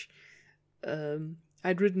much.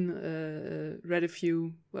 I'd read a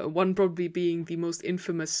few. One probably being the most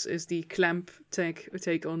infamous is the Clamp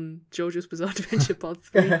take on JoJo's Bizarre Adventure Part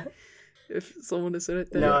 3. If someone has read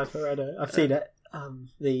it. No, I've read it. I've seen it.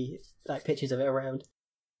 The pictures of it around.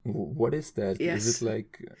 What is that? Yes. Is it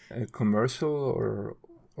like a commercial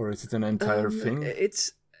or is it an entire thing?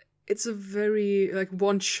 It's a very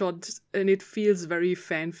one shot, and it feels very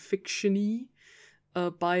fan fiction-y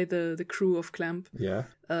by the crew of Clamp. Yeah.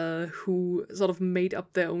 Who sort of made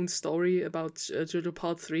up their own story about JoJo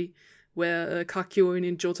Part 3, where Kakyoin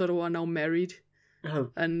and Jotaro are now married. Oh.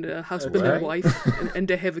 And husband and wife, and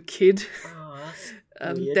they have a kid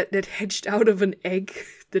that hatched out of an egg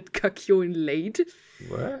that Kakyoin laid.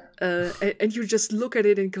 What? And you just look at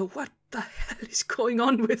it and go, what the hell is going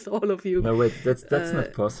on with all of you? No, wait, that's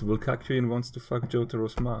not possible. Kakyoin wants to fuck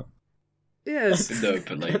Jotaro's mom. Yes. No,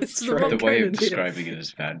 but like It's the way canon, of describing it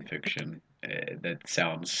as fan fiction, that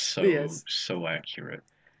sounds so accurate.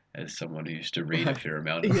 As someone who used to read a fair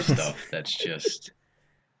amount of stuff, that's just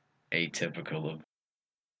atypical of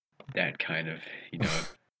that kind of,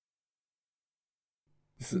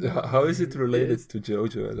 So how is it related to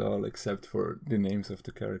JoJo at all, except for the names of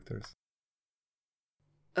the characters?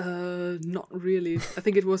 Not really. I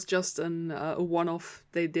think it was just a one-off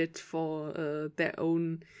they did for their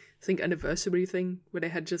own, I think, anniversary thing, where they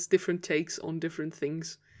had just different takes on different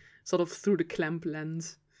things, sort of through the Clamp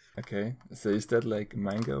lens. Okay, so is that like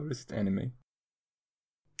manga or is it anime?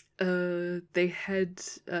 They had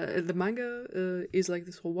the manga is like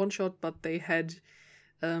this whole one-shot, but they had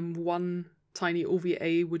one tiny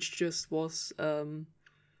OVA, which just was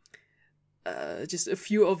just a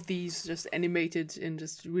few of these just animated in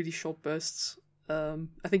just really short bursts.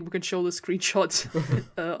 I think we can show the screenshot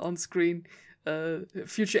on screen.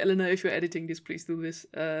 Future Elena, if you're editing this, please do this.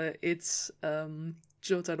 It's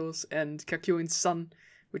Jotaro's and Kakyoin's son,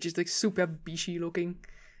 which is like super bishi looking.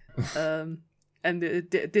 And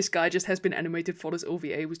this guy just has been animated for this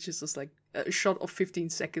OVA, which is just like a shot of 15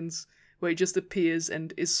 seconds where he just appears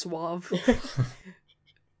and is suave.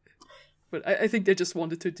 But I think they just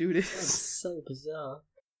wanted to do this. That's so bizarre.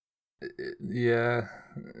 Yeah,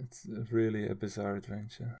 it's really a bizarre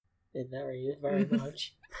adventure. It very, very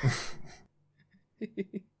much.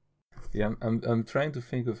 Yeah, I'm trying to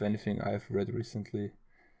think of anything I've read recently.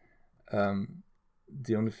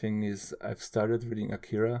 The only thing is I've started reading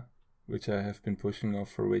Akira, which I have been pushing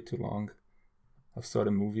off for way too long. I've saw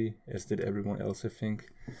the movie, as did everyone else, I think,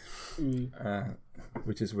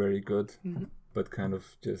 which is very good, but kind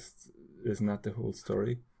of just is not the whole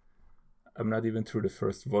story. I'm not even through the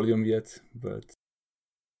first volume yet, but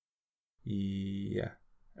yeah.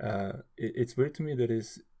 It's weird to me that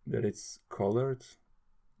that it's colored,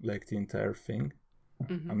 like the entire thing.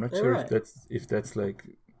 Mm-hmm. I'm not sure if that's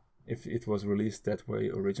like if it was released that way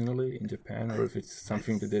originally in Japan, or if it's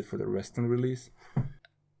something they did for the Western release.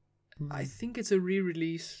 I think it's a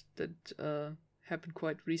re-release that happened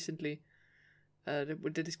quite recently.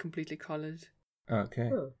 That is completely colored. Okay.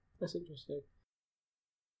 Oh, that's interesting.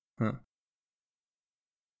 Huh.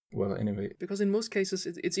 Well, anyway, Because in most cases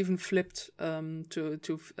it's even flipped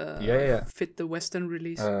to fit the Western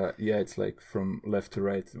release. Yeah, it's like from left to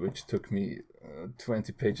right, which took me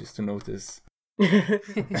 20 pages to notice.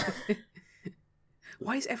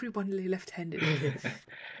 Why is everyone left-handed?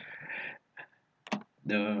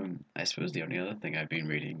 I suppose the only other thing I've been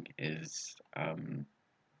reading is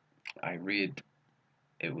I read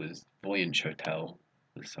it was Voyage Hotel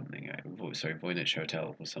was something Voynich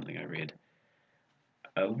Hotel was something I read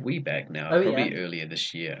a wee back now, probably earlier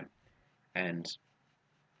this year, and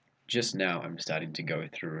just now I'm starting to go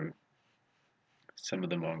through some of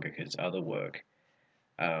the mangaka's other work,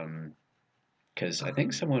 because I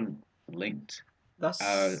think someone linked.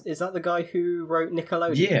 Is that the guy who wrote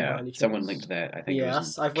Nickelodeon? Yeah, someone linked that. I think it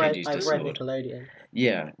was I've read Nickelodeon.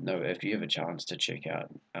 Yeah, no, if you have a chance to check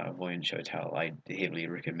out Voyage Hotel, I heavily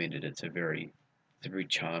recommend it. It's a very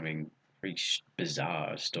charming, very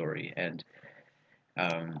bizarre story, and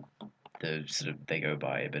they go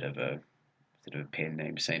by a bit of a sort of a pen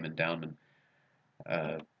name, Simon Downman.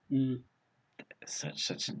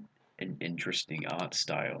 Such an interesting art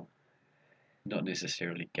style. Not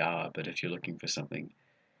necessarily gar, but if you're looking for something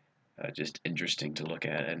just interesting to look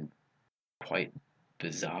at and quite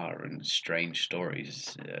bizarre and strange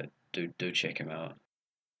stories, do check him out.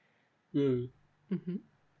 Mm-hmm.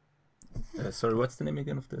 Sorry, what's the name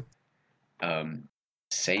again of the?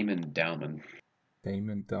 Simon Downman.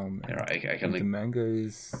 Simon Downman. Yeah, I can link. The manga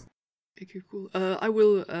is. Okay, cool. I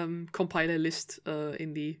will compile a list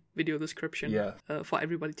in the video description. For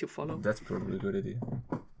everybody to follow. That's probably a good idea.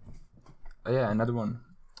 Yeah, another one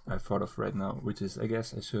I thought of right now, which is I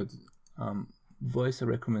guess I should voice a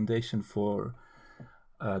recommendation for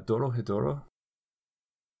Dorohedoro.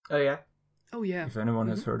 Oh yeah. Oh yeah. If anyone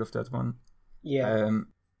has heard of that one. Yeah.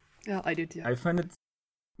 Yeah, I did. Yeah. I find it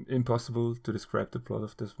impossible to describe the plot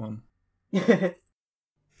of this one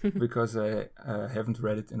because I haven't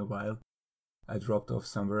read it in a while. I dropped off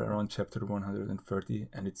somewhere around chapter 130,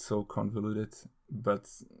 and it's so convoluted. But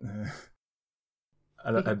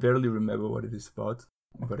I barely remember what it is about.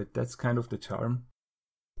 But that's kind of the charm.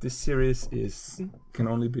 This series can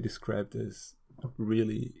only be described as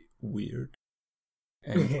really weird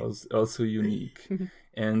and also unique.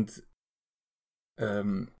 And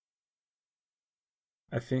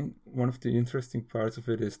I think one of the interesting parts of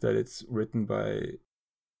it is that it's written by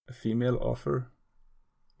a female author,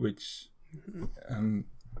 which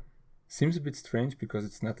seems a bit strange because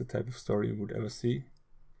it's not the type of story you would ever see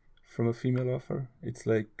from a female author. It's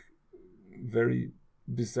like very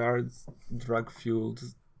bizarre, drug-fueled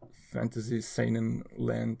fantasy, seinen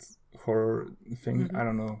land horror thing. I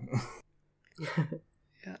don't know.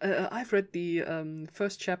 Yeah, I've read the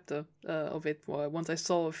first chapter of it once I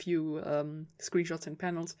saw a few screenshots and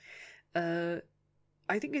panels.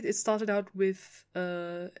 I think it started out with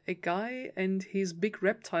a guy and his big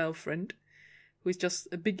reptile friend, who is just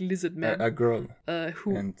a big lizard man. A girl.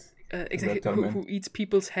 Who eats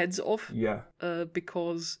people's heads off. Yeah.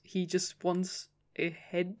 Because he just wants a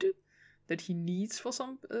head that he needs for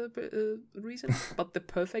some reason, but the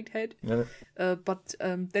perfect head. Yeah. But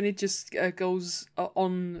then it just goes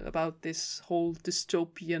on about this whole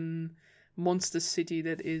dystopian monster city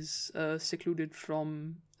that is secluded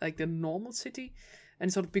from like the normal city, and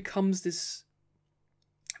it sort of becomes this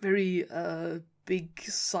very big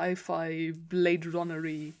sci-fi Blade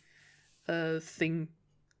Runner-y thing.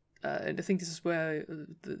 And I think this is where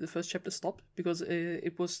the first chapter stopped, because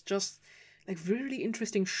it was just like really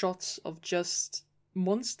interesting shots of just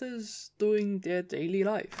monsters doing their daily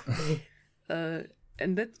life.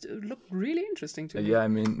 And that looked really interesting to me. Yeah, I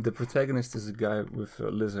mean, the protagonist is a guy with a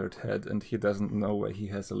lizard head, and he doesn't know why he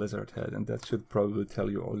has a lizard head, and that should probably tell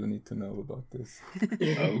you all you need to know about this.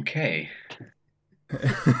 Okay.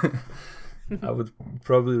 I would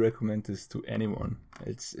probably recommend this to anyone.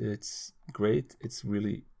 It's great. It's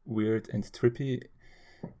really weird and trippy,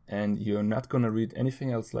 and you're not gonna read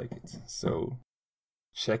anything else like it. So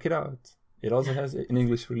check it out. It also has an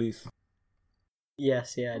English release.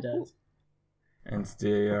 Yes, yeah, it does. And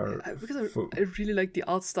they are because I really like the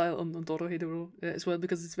art style on Dorohedoro as well,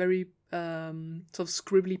 because it's very sort of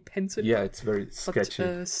scribbly pencil. Yeah, it's very sketchy,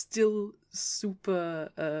 but still super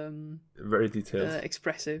very detailed,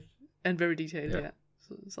 expressive, and very detailed. Yeah.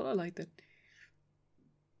 So I like that.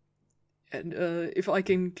 And if I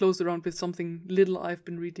can close the round with something little I've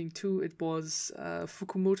been reading too, it was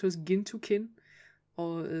Fukumoto's Gintokin,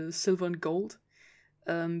 or Silver and Gold,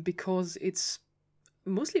 because it's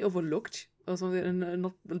mostly overlooked, or something, and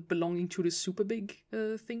not belonging to the super big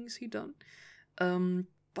things he done.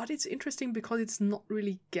 But it's interesting because it's not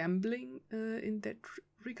really gambling in that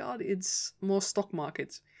regard. It's more stock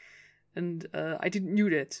markets. And I didn't knew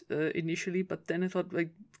that initially, but then I thought,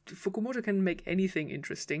 like, Fukumoto can make anything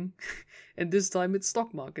interesting. And this time it's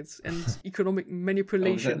stock markets and economic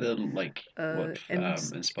manipulation. Oh, was that the, like, what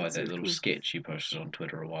and inspired that really little cool. sketch you posted on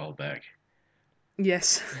Twitter a while back?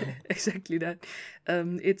 Yes, exactly that.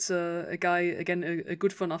 It's a guy, again, a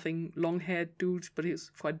good-for-nothing, long-haired dude, but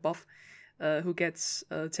he's quite buff, who gets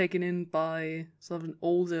taken in by sort of an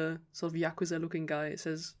older, sort of Yakuza-looking guy. It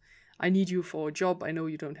says, I need you for a job. I know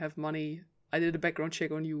you don't have money. I did a background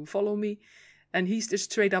check on you. Follow me. And he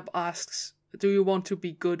just straight up asks, do you want to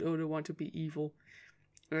be good or do you want to be evil?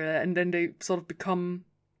 And then they sort of become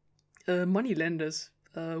money lenders,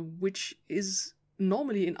 which is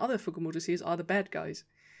normally in other Fukumoto series are the bad guys.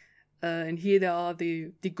 And here they are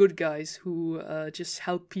the good guys who just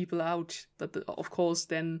help people out, but of course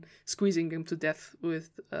then squeezing them to death with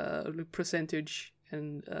a percentage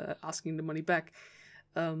and asking the money back.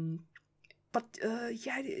 But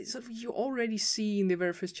sort of you already see in the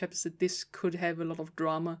very first chapters that this could have a lot of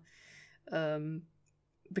drama.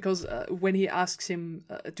 Because when he asks him,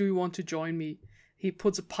 do you want to join me? He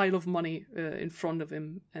puts a pile of money in front of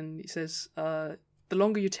him and he says, the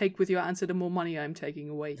longer you take with your answer, the more money I'm taking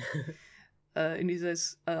away. And he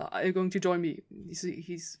says, are you going to join me?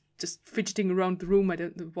 He's just fidgeting around the room. I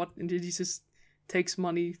don't know what. And he just takes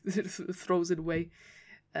money, throws it away.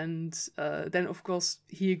 And then, of course,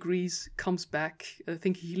 he agrees, comes back. I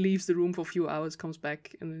think he leaves the room for a few hours, comes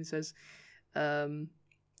back, and then he says, and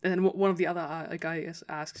then one of the other guys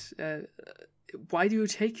asks, why do you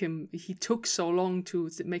take him? He took so long to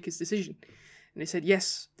make his decision. And he said,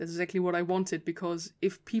 yes, that's exactly what I wanted, because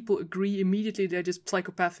if people agree immediately, they're just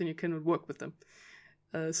psychopaths and you cannot work with them.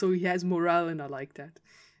 So he has morale, and I like that.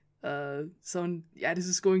 This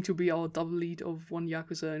is going to be our double lead of one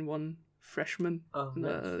Yakuza and one freshman. Oh,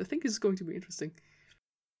 nice. I think it's going to be interesting.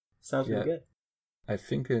 Sounds really good. I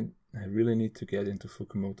think I really need to get into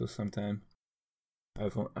Fukumoto sometime.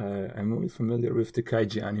 I'm only familiar with the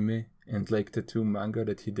Kaiji anime and like the 2 manga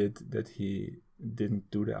that he did that he didn't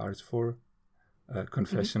do the art for,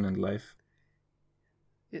 Confession and Life.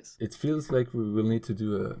 Yes. It feels like we will need to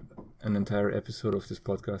do an entire episode of this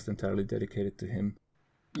podcast entirely dedicated to him.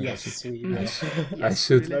 Yes, I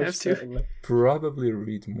should really probably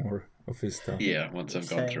read more of his stuff. Yeah, once I've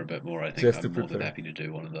gone through a bit more, I think Just I'm to more than prepare. happy to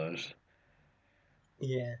do one of those.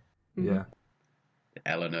 Yeah. Yeah.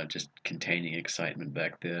 Eleanor just containing excitement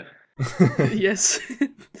back there. Yes,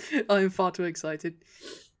 I'm far too excited.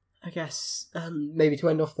 I guess maybe to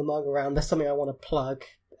end off the manga round, there's something I want to plug,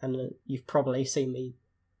 and you've probably seen me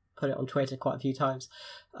put it on Twitter quite a few times.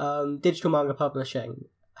 Digital manga publishing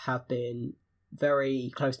have been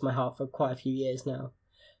very close to my heart for quite a few years now,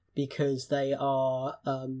 because they are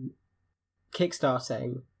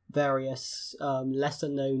kickstarting various lesser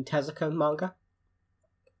known Tezuka manga,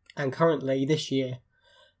 and currently this year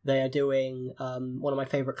they are doing one of my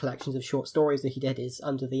favourite collections of short stories that he did is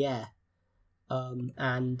Under the Air,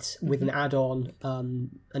 and with an add-on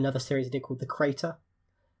another series he did called The Crater.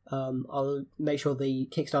 I'll make sure the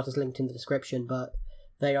Kickstarter's linked in the description, but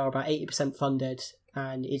they are about 80% funded,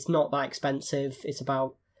 and it's not that expensive. It's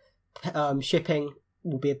about shipping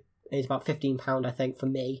is about £15, I think, for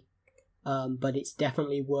me, but it's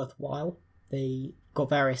definitely worthwhile. They got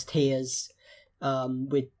various tiers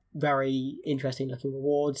with very interesting looking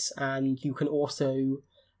rewards, and you can also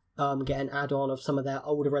get an add-on of some of their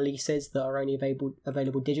older releases that are only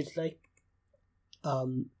available digitally.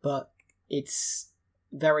 But it's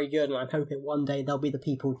very good, and I'm hoping one day they'll be the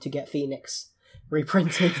people to get Phoenix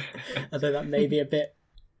reprinted, although that may be a bit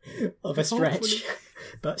of a stretch.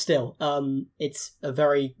 But still, it's a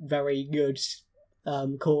very, very good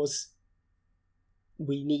cause.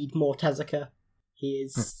 We need more Tezuka. He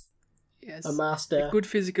is a master. Good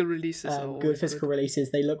physical releases. Good physical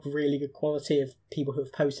releases. They look really good quality of people who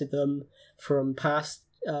have posted them from past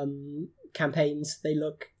campaigns. They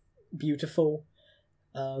look beautiful.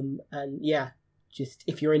 And yeah, just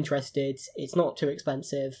if you're interested, it's not too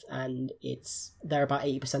expensive, and they're about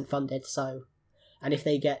 80% funded. So, and if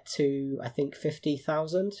they get to, I think,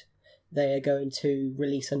 50,000, they are going to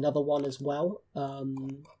release another one as well.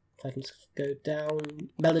 If I can just go down,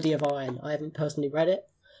 Melody of Iron. I haven't personally read it,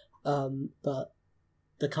 but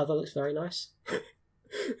the cover looks very nice.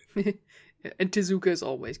 And Tezuka is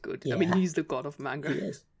always good. Yeah. I mean, he's the god of manga. He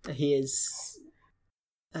is. He is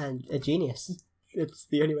a genius. It's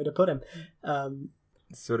the only way to put him.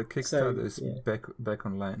 So the Kickstarter is back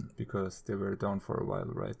online because they were down for a while,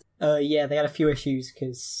 right? Yeah, they had a few issues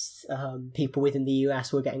because people within the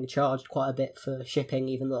US were getting charged quite a bit for shipping,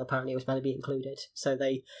 even though apparently it was meant to be included. So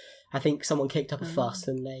I think someone kicked up a fuss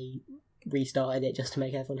and they restarted it just to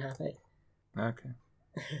make everyone happy. Okay.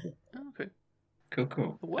 Okay.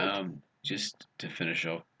 Cool. Just to finish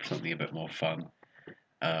off, something a bit more fun.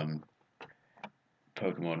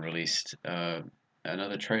 Pokemon released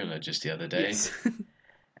another trailer just the other day. Yes.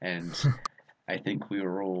 And I think we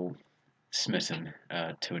were all smitten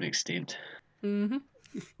to an extent. Mm-hmm.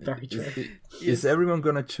 Very true. Is everyone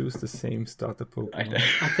gonna choose the same starter Pokemon?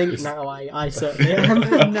 I think now I certainly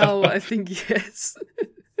am. Now I think yes.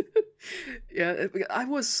 Yeah, I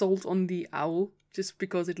was sold on the owl just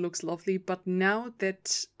because it looks lovely, but now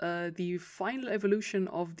that the final evolution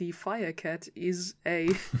of the Fire Cat is a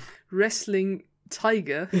wrestling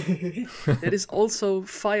tiger that is also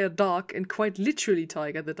Fire Dark and quite literally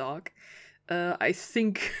Tiger the Dark, I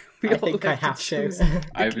think I think I have to choose.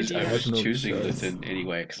 I was no choosing choice. Litten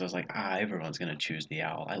anyway because I was like, everyone's going to choose the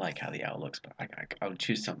owl. I like how the owl looks, but I'll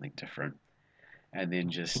choose something different. And then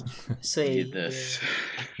just See, did this.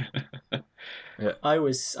 Yeah. I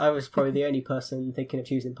was probably the only person thinking of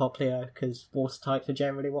choosing Popplio because water types are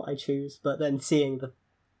generally what I choose. But then seeing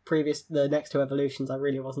the next two evolutions, I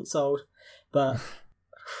really wasn't sold. But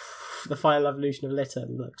the final evolution of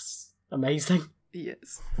Litten looks amazing.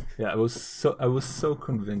 Yes. Yeah, I was so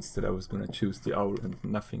convinced that I was gonna choose the owl and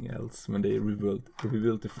nothing else when they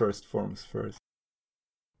revealed the first forms first.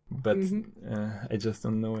 But I just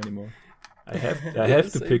don't know anymore. I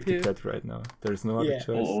have to pick the cat right now. There's no other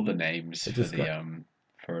choice. All the names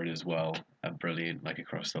for it as well are brilliant. Like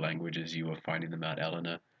across the languages, you were finding them out,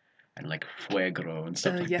 Eleanor, and like Fuegro and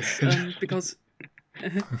stuff like that. Because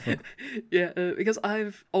because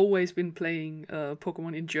I've always been playing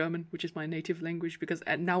Pokemon in German, which is my native language, because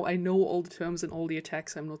now I know all the terms and all the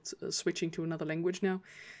attacks. I'm not switching to another language now.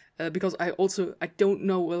 Because I don't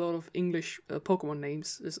know a lot of English Pokemon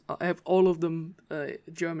names. I have all of them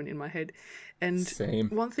German in my head. And Same.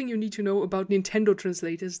 One thing you need to know about Nintendo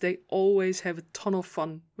translators, they always have a ton of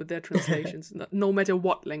fun with their translations, no matter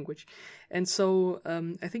what language. And so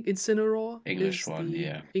I think Incineroar English is one,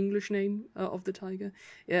 the English name of the tiger.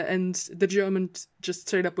 Yeah, and the German just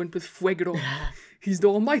straight up went with Fuegro. He's the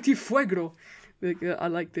almighty Fuegro. I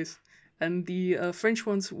like this. And the French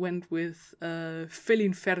ones went with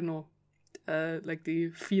Felinferno, like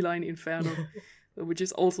the feline inferno, which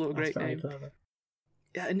is also a great name. Clever.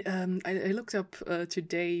 Yeah, and I looked up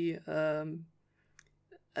today the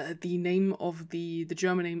name of the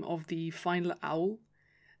German name of the final owl,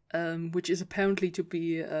 which is apparently to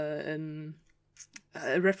be a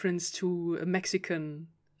reference to a Mexican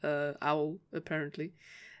owl, apparently.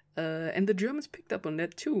 And the Germans picked up on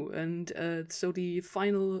that too, and so the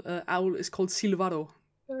final owl is called Silvaro.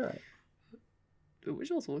 All right.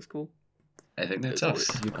 Which also looks cool. I think that's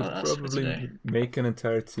us. You could Us for probably today. make an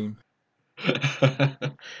entire team.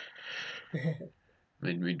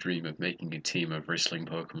 Made me dream of making a team of wrestling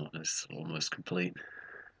Pokemon. It's almost complete.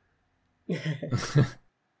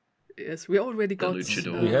 Yes, we already got.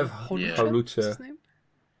 Luchador. We have Hawlucha. What's his name?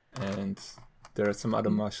 And there are some other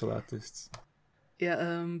martial artists. Yeah,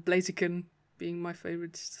 Blaziken being my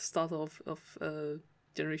favorite starter of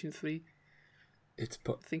Generation 3. I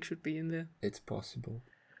think should be in there. It's possible.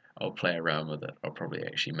 I'll play around with it. I'll probably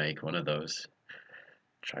actually make one of those.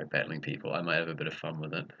 Try battling people. I might have a bit of fun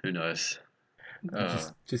with it. Who knows?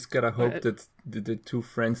 Just gotta hope that the two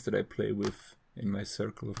friends that I play with in my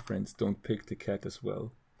circle of friends don't pick the cat as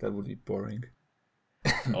well. That would be boring.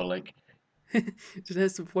 Or like... Just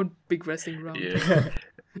has one big wrestling round. Yeah.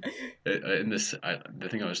 The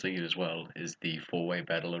thing I was thinking as well is the 4-way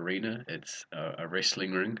battle arena. It's a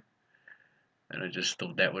wrestling ring, and I just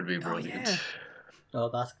thought that would be brilliant. Yeah. Oh,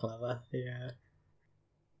 that's clever. Yeah.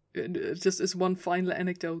 And just as one final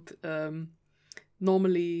anecdote,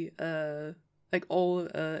 normally, like all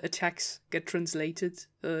attacks get translated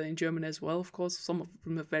in German as well. Of course, some of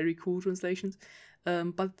them are very cool translations,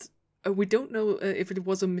 but. We don't know if it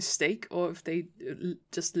was a mistake or if they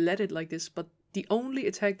just let it like this, but the only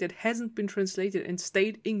attack that hasn't been translated and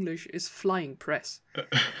stayed English is Flying Press,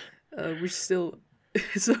 which still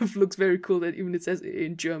sort of looks very cool that even it says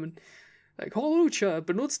in German, like, Hawlucha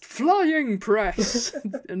benutzt Flying Press,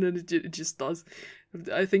 and then it just does.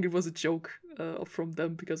 I think it was a joke from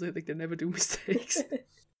them because I think they never do mistakes.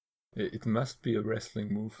 It must be a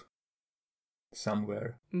wrestling move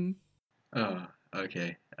somewhere. Oh,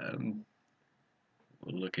 okay.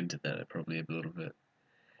 We'll look into that probably a little bit.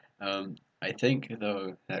 I think,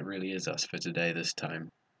 though, that really is us for today this time.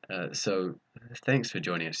 So, thanks for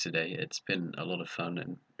joining us today. It's been a lot of fun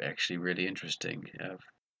and actually really interesting,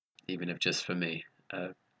 even if just for me.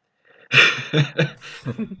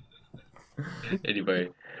 Anyway,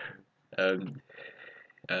 there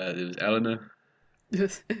was Eleanor,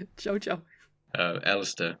 Yes. Ciao, ciao.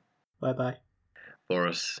 Alistair, Bye bye.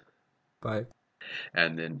 Boris, Bye.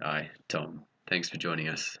 and then I, Tom. Thanks for joining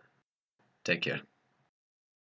us. Take care.